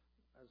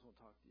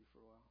talk to you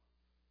for a while.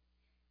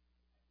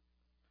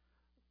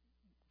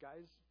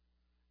 Guys,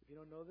 if you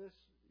don't know this,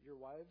 your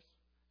wives,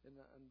 and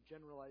I'm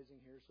generalizing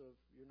here, so if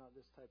you're not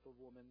this type of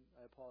woman,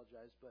 I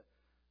apologize, but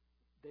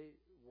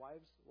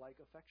wives like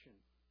affection.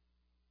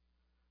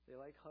 They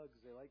like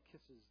hugs. They like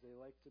kisses. They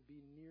like to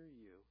be near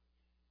you.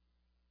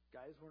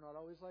 Guys, we're not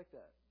always like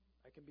that.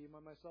 I can be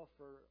by myself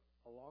for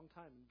a long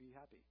time and be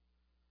happy.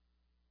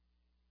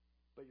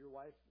 But your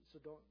wife, so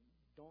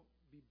don't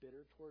be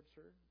bitter towards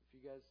her. If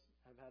you guys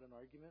have had an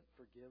argument,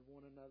 forgive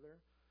one another.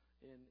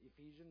 In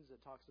Ephesians, it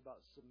talks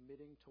about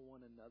submitting to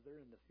one another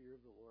in the fear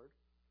of the Lord.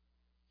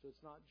 So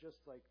it's not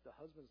just like the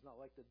husband's not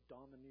like the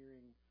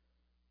domineering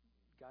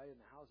guy in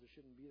the house. It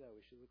shouldn't be that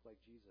way. It should look like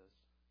Jesus.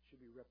 It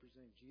should be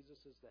representing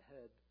Jesus as the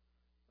head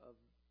of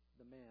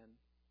the man.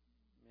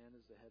 Man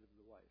is the head of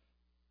the wife.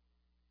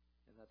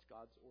 And that's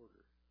God's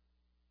order.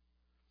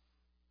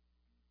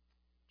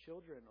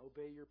 Children,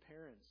 obey your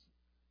parents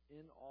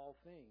in all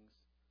things,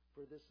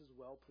 for this is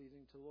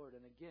well-pleasing to the Lord.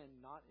 And again,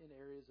 not in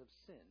areas of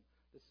sin.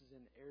 This is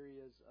in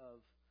areas of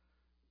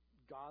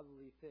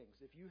godly things.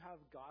 If you have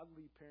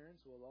godly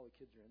parents, well, all the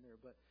kids are in there,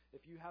 but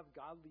if you have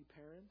godly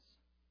parents,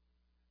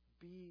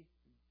 be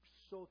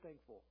so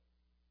thankful.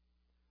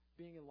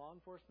 Being in law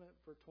enforcement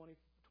for 21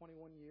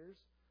 years,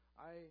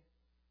 I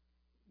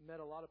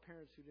met a lot of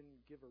parents who didn't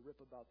give a rip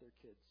about their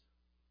kids,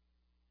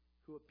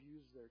 who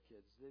abused their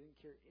kids. They didn't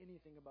care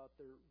anything about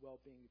their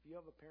well-being. If you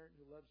have a parent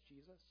who loves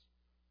Jesus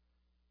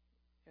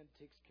and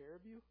takes care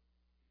of you,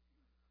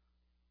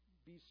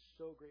 be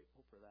so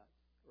grateful for that.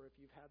 Or if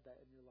you've had that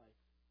in your life,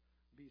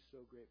 be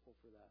so grateful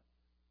for that.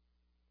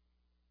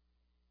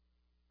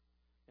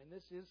 And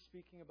this is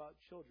speaking about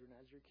children.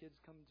 As your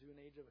kids come to an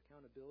age of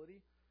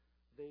accountability,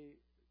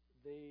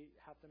 they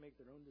have to make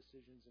their own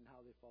decisions in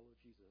how they follow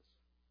Jesus.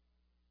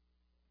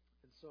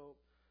 And so,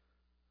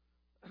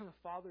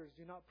 fathers,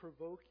 do not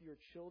provoke your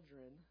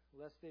children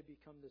lest they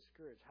become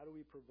discouraged. How do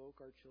we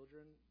provoke our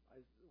children?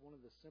 One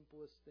of the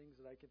simplest things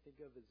that I can think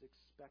of is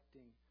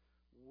expecting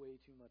way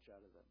too much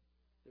out of them.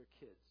 They're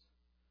kids.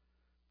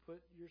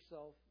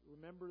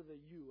 Remember the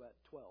you at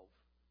 12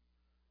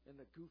 and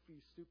the goofy,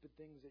 stupid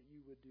things that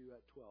you would do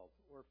at 12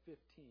 or 15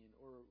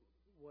 or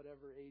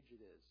whatever age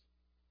it is.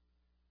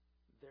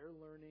 They're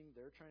learning.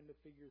 They're trying to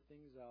figure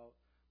things out.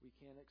 We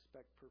can't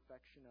expect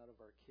perfection out of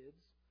our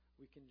kids.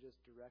 We can just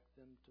direct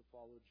them to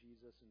follow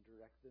Jesus and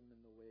direct them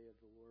in the way of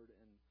the Lord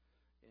and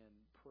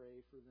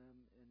pray for them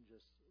and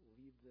just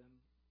leave them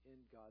in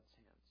God's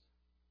hands.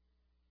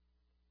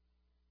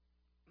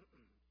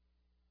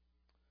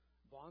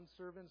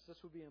 Bondservants, this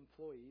would be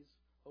employees.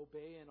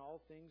 Obey in all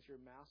things your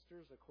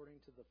masters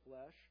according to the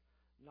flesh,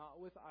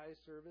 not with eye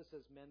service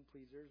as men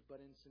pleasers,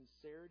 but in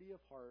sincerity of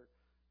heart,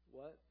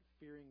 what?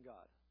 Fearing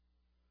God.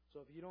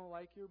 So if you don't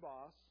like your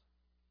boss,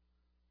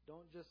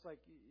 don't just like,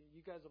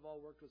 you guys have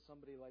all worked with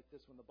somebody like this.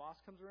 When the boss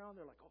comes around,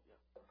 they're like, oh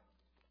yeah.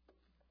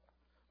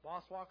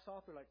 Boss walks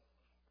off, they're like,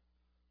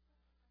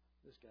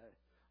 this guy,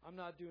 I'm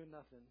not doing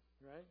nothing,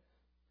 right?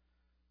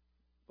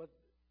 But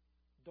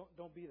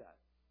don't be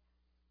that.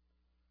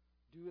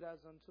 Do it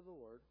as unto the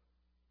Lord.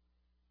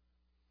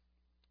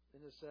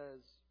 And it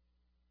says,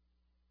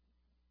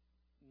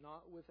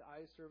 not with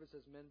eye service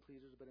as men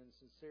pleasers, but in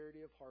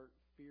sincerity of heart,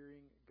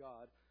 fearing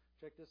God.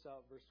 Check this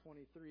out, verse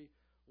 23.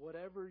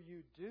 Whatever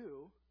you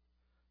do,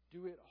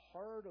 do it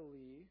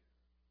heartily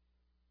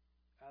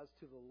as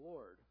to the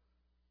Lord.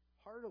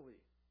 Heartily,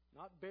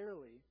 not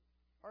barely,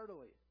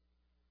 heartily.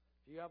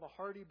 If you have a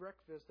hearty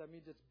breakfast, that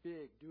means it's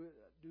big. Do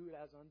it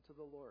as unto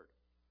the Lord,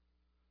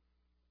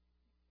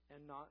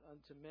 and not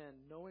unto men,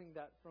 knowing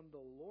that from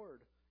the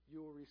Lord you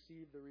will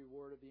receive the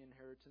reward of the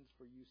inheritance,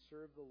 for you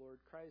serve the Lord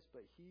Christ.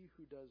 But he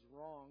who does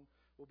wrong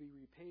will be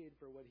repaid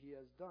for what he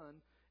has done,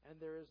 and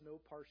there is no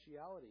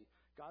partiality.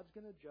 God's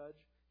going to judge,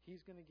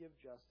 he's going to give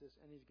justice,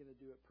 and he's going to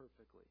do it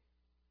perfectly.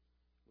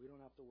 We don't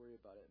have to worry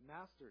about it.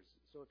 Masters,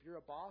 so if you're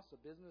a boss, a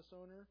business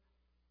owner,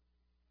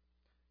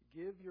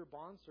 give your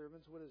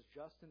bondservants what is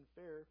just and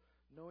fair,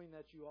 knowing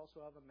that you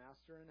also have a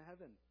master in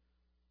heaven.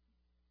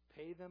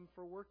 Pay them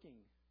for working.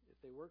 If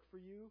they work for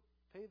you,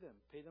 pay them.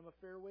 Pay them a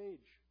fair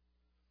wage.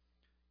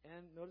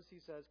 And notice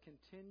he says,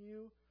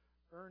 continue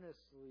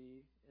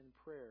earnestly in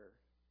prayer,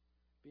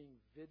 being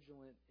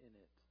vigilant in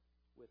it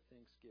with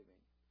thanksgiving.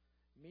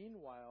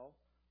 Meanwhile,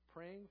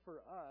 praying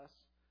for us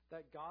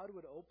that God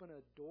would open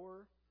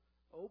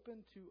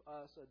to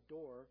us a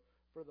door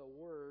for the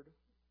word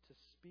to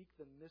speak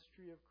the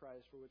mystery of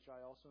Christ, for which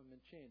I also am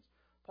in chains.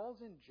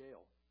 Paul's in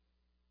jail.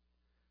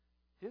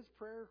 His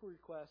prayer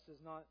request is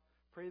not,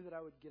 pray that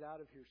I would get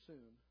out of here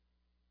soon.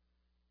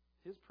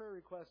 His prayer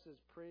request is,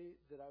 pray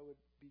that I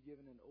would be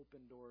given an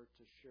open door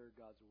to share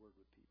God's word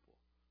with people.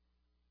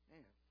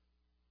 Man,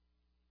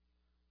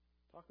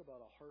 talk about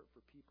a heart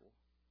for people.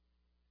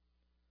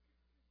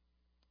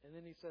 And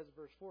then he says,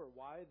 verse 4,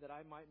 why? That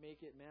I might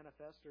make it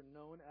manifest or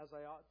known as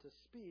I ought to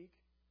speak.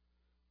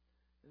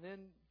 And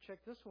then check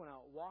this one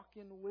out. Walk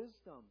in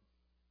wisdom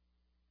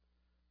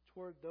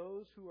toward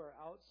those who are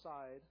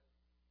outside,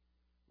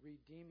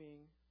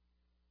 redeeming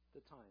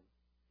the time.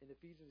 In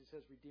Ephesians, he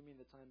says, redeeming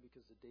the time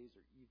because the days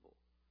are evil.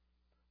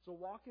 So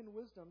walk in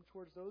wisdom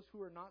towards those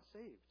who are not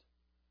saved.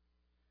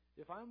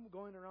 If I'm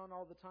going around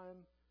all the time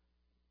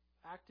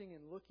acting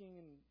and looking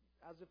and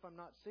as if I'm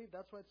not saved,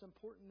 that's why it's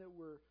important that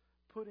we're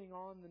putting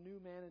on the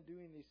new man and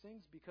doing these things,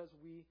 because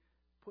we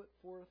put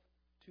forth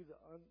to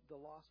the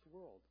lost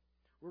world.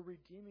 We're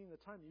redeeming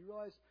the time. You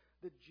realize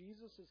that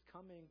Jesus is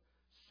coming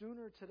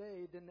sooner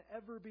today than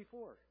ever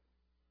before.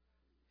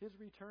 His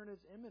return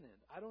is imminent.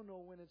 I don't know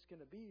when it's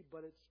going to be,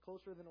 but it's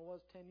closer than it was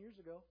 10 years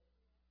ago.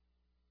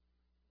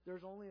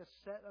 There's only a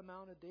set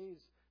amount of days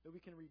that we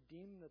can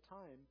redeem the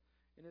time,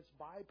 and it's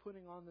by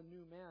putting on the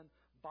new man,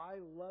 by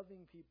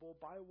loving people,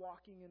 by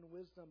walking in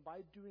wisdom,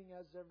 by doing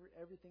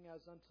everything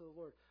as unto the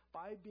Lord,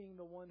 by being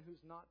the one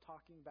who's not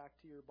talking back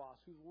to your boss,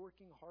 who's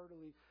working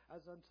heartily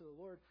as unto the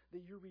Lord,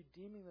 that you're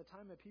redeeming the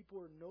time and people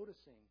are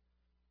noticing.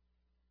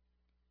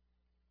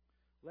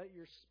 Let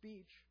your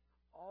speech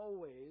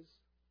always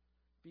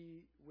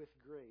be with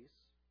grace,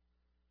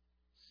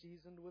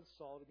 seasoned with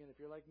salt. Again, if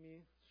you're like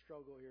me,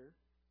 struggle here.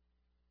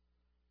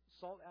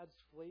 Salt adds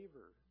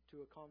flavor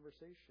to a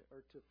conversation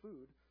or to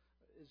food.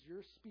 Is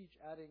your speech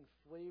adding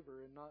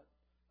flavor, and not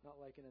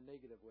like in a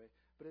negative way,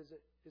 but is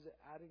it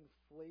adding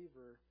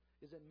flavor?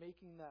 Is it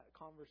making that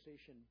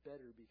conversation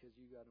better because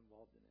you got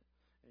involved in it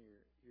and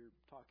you're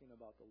talking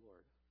about the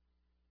Lord?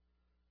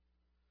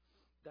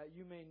 That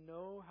you may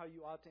know how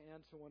you ought to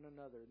answer one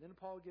another. And then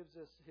Paul gives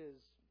us his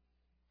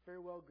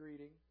farewell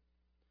greeting.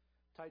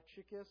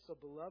 Tychicus, a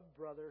beloved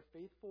brother,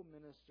 faithful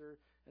minister,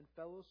 and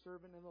fellow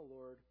servant in the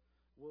Lord,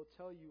 will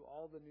tell you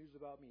all the news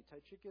about me.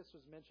 Tychicus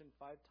was mentioned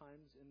 5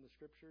 times in the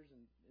scriptures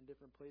and in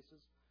different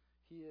places.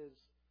 He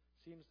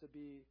seems to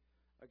be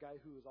a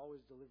guy who is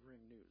always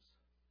delivering news.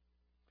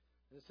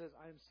 And it says,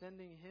 I am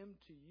sending him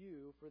to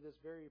you for this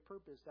very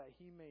purpose, that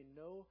he may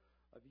know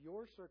of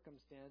your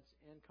circumstance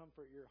and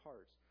comfort your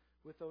hearts.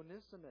 With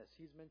Onesimus,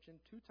 he's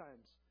mentioned 2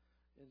 times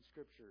in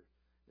Scripture.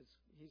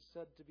 He's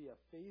said to be a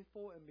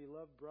faithful and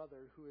beloved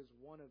brother who is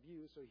one of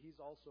you, so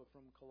he's also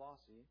from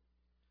Colossae.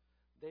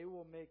 They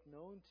will make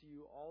known to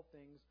you all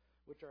things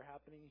which are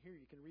happening here.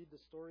 You can read the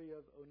story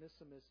of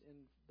Onesimus in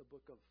the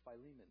book of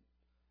Philemon.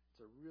 It's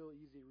a real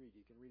easy read.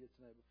 You can read it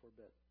tonight before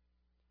bed.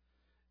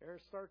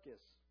 Aristarchus,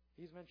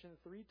 he's mentioned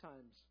 3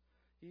 times.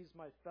 He's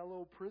my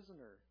fellow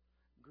prisoner.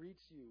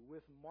 Greets you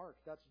with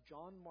Mark. That's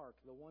John Mark,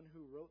 the one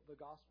who wrote the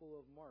Gospel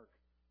of Mark.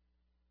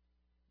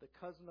 The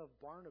cousin of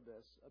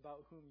Barnabas,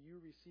 about whom you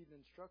received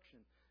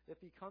instruction.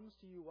 If he comes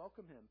to you,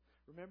 welcome him.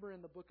 Remember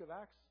in the book of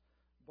Acts,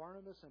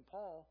 Barnabas and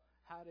Paul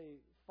had a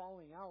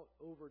falling out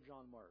over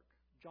John Mark.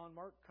 John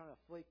Mark kind of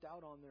flaked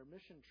out on their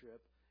mission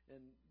trip, and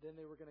then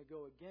they were going to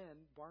go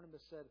again.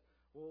 Barnabas said,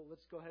 well,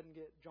 let's go ahead and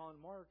get John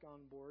Mark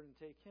on board and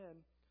take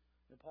him.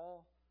 And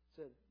Paul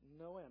said,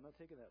 no way, I'm not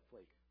taking that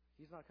flake.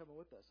 He's not coming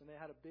with us. And they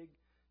had a big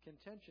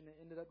contention.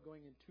 It ended up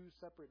going in 2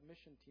 separate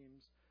mission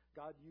teams.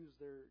 God used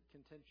their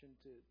contention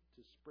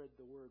to spread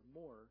the word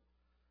more.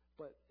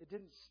 But it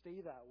didn't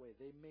stay that way.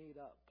 They made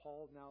up.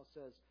 Paul now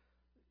says,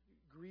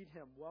 greet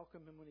him,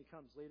 welcome him when he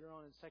comes. Later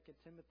on in 2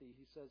 Timothy,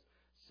 he says,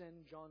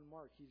 send John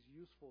Mark. He's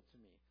useful to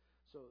me.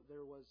 So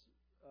there was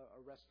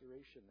a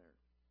restoration there.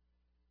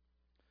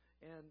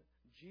 And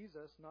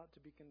Jesus, not to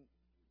be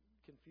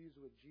confused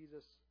with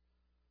Jesus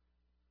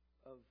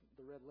of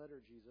the red letter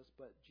Jesus,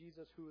 but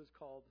Jesus who is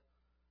called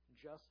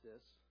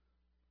Justice.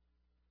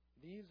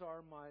 These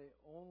are my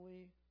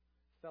only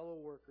fellow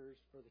workers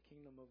for the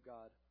kingdom of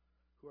God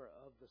who are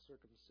of the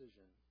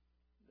circumcision.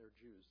 They're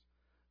Jews.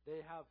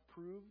 They have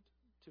proved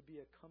to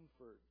be a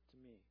comfort to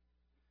me.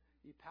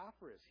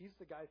 Epaphras, he's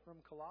the guy from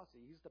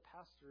Colossae. He's the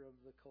pastor of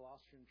the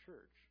Colossian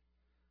church,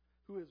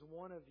 who is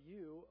one of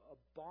you, a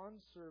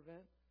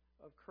bondservant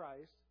of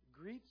Christ,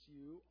 greets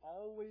you,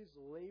 always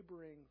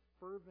laboring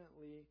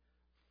fervently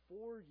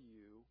for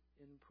you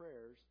in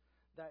prayers,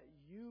 that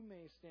you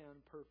may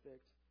stand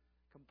perfect,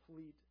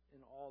 complete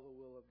in all the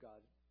will of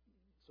God.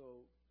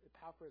 So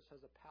Epaphras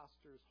has a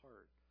pastor's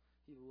heart.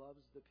 He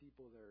loves the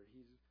people there.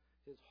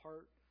 His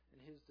heart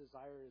and his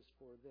desire is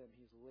for them.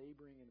 He's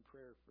laboring in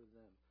prayer for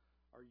them.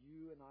 Are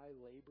you and I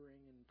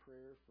laboring in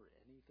prayer for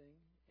anything,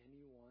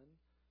 anyone?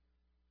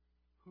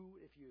 Who,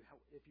 if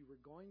you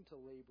were going to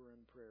labor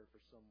in prayer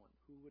for someone,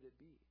 who would it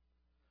be?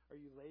 Are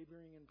you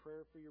laboring in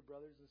prayer for your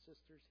brothers and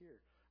sisters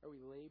here? Are we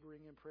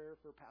laboring in prayer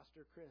for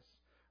Pastor Chris?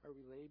 Are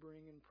we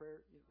laboring in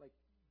prayer? Like,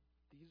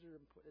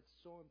 it's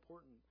so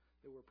important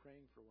that we're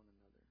praying for one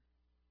another.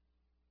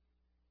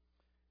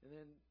 And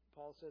then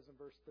Paul says in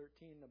verse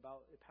 13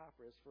 about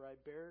Epaphras, for I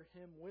bear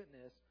him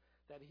witness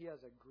that he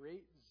has a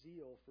great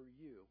zeal for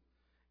you,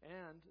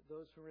 and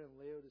those who are in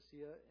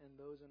Laodicea and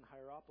those in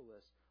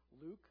Hierapolis.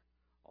 Luke,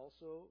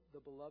 also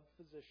the beloved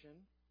physician,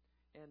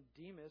 and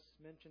Demas,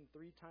 mentioned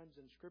 3 times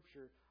in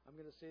Scripture. I'm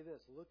going to say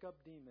this. Look up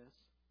Demas,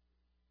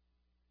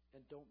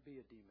 and don't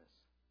be a Demas.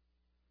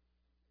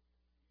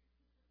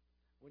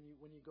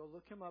 When you go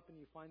look him up and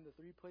you find the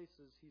 3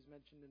 places he's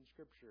mentioned in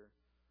Scripture,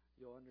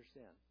 you'll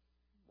understand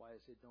why I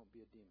say don't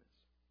be a Demas.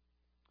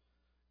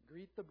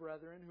 Greet the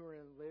brethren who are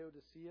in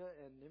Laodicea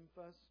and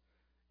Nymphas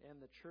and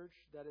the church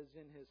that is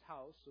in his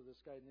house. So this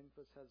guy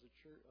Nymphas has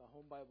a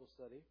home Bible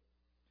study.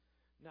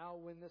 Now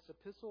when this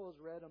epistle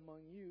is read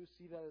among you,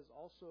 see that is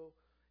also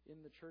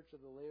in the church of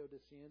the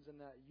Laodiceans, and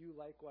that you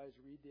likewise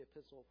read the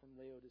epistle from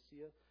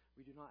Laodicea.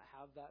 We do not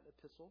have that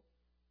epistle.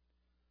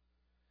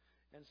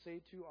 And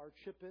say to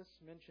Archippus,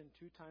 mentioned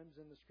 2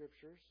 times in the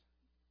Scriptures,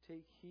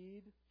 take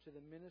heed to the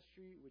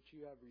ministry which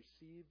you have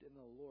received in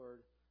the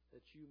Lord,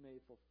 that you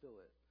may fulfill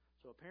it.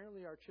 So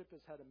apparently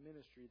Archippus had a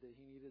ministry that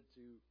he needed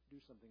to do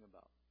something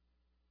about.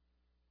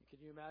 Can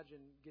you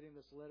imagine getting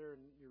this letter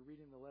and you're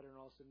reading the letter and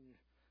all of a sudden you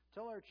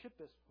tell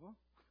Archippus,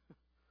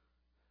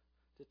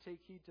 to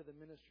take heed to the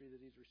ministry that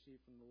he's received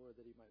from the Lord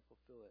that he might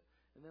fulfill it.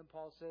 And then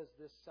Paul says,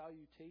 this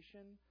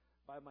salutation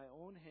by my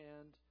own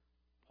hand,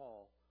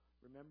 Paul,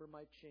 remember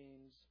my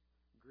chains,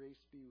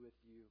 grace be with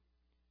you.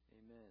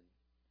 Amen.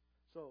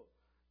 So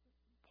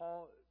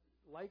Paul,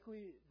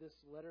 likely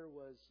this letter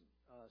was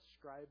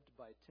scribed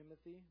by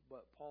Timothy,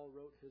 but Paul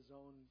wrote his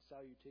own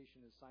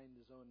salutation and signed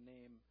his own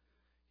name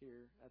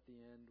here at the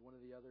end. One of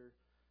the other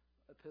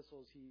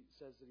epistles, he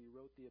says that he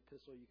wrote the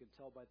epistle. You can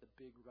tell by the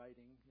big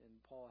writing, and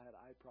Paul had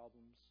eye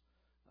problems,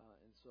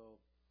 and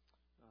so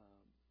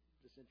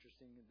just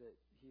interesting that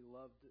he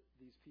loved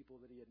these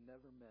people that he had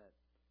never met.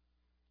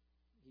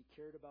 He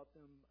cared about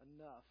them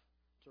enough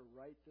to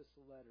write this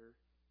letter,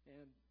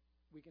 and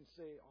we can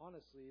say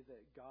honestly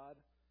that God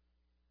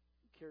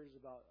cares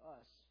about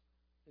us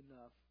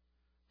enough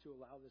to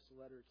allow this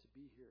letter to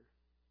be here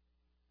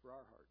for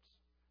our hearts,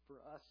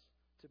 for us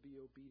to be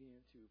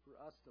obedient to, for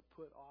us to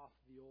put off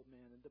the old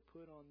man and to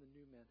put on the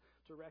new man,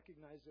 to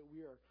recognize that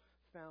we are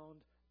found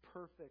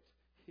perfect,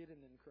 hidden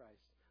in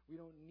Christ.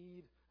 We don't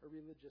need a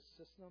religious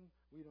system.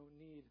 We don't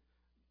need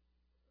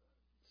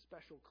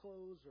special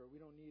clothes, or we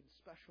don't need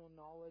special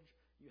knowledge.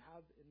 You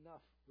have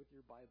enough with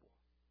your Bible.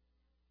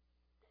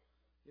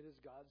 It is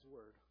God's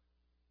Word.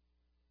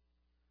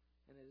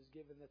 And it is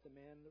given that the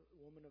man,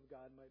 woman of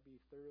God might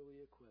be thoroughly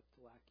equipped,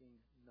 lacking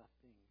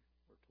nothing,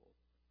 we're told.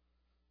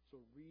 So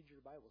read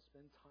your Bible.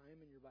 Spend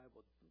time in your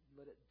Bible.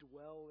 Let it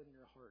dwell in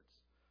your hearts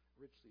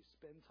richly.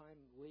 Spend time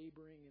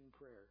laboring in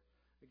prayer.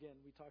 Again,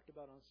 we talked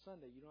about on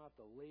Sunday, you don't have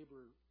to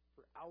labor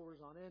for hours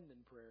on end in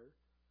prayer,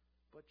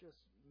 but just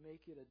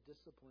make it a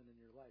discipline in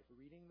your life.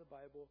 Reading the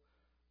Bible,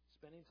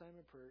 spending time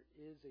in prayer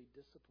is a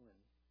discipline.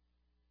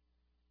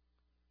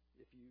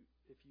 If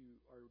you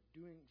are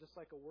doing just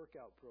like a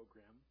workout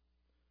program,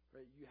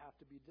 right? You have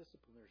to be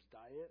disciplined. There's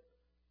diet.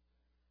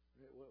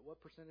 Right?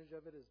 What percentage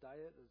of it is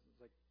diet? It's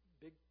like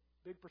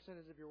big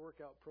percentage of your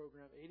workout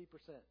program.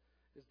 80%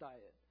 is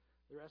diet.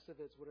 The rest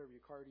of it's whatever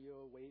your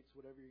cardio, weights,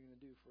 whatever you're going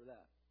to do for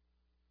that.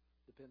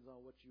 Depends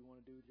on what you want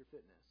to do with your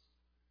fitness.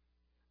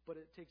 But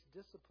it takes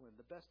discipline.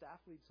 The best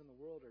athletes in the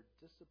world are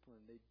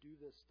disciplined. They do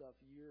this stuff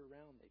year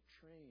round. They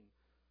train.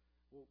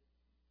 Well,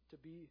 to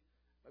be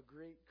a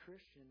great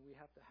Christian, we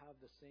have to have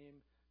the same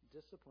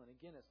discipline.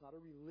 Again, it's not a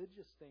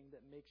religious thing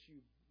that makes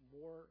you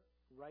more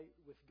right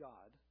with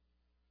God,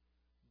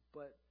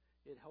 but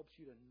it helps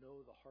you to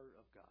know the heart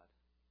of God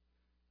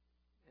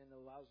and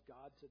allows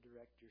God to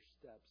direct your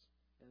steps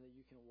and that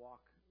you can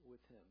walk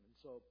with Him. And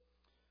so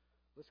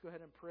let's go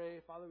ahead and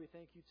pray. Father, we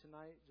thank you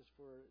tonight just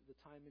for the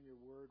time in your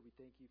word. We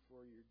thank you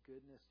for your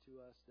goodness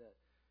to us, that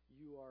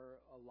you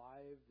are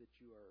alive, that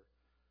you are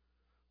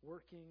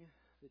working,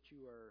 that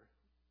you are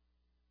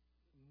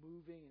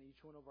moving in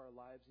each one of our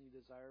lives, and you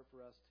desire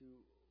for us to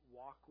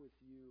walk with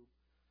you.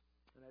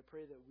 And I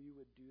pray that we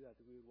would do that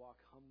we would walk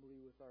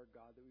humbly with our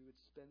God, that we would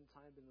spend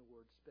time in the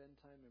Word, spend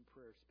time in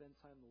prayer, spend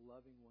time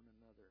loving one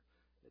another,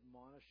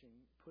 admonishing,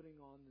 putting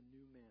on the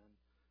new man,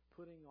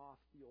 putting off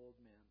the old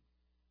man,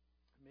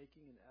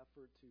 making an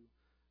effort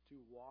to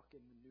walk in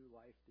the new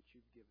life that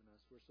you've given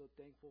us. We're so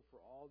thankful for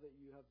all that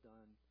you have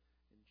done.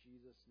 In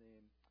Jesus'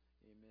 name,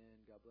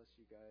 amen. God bless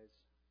you guys.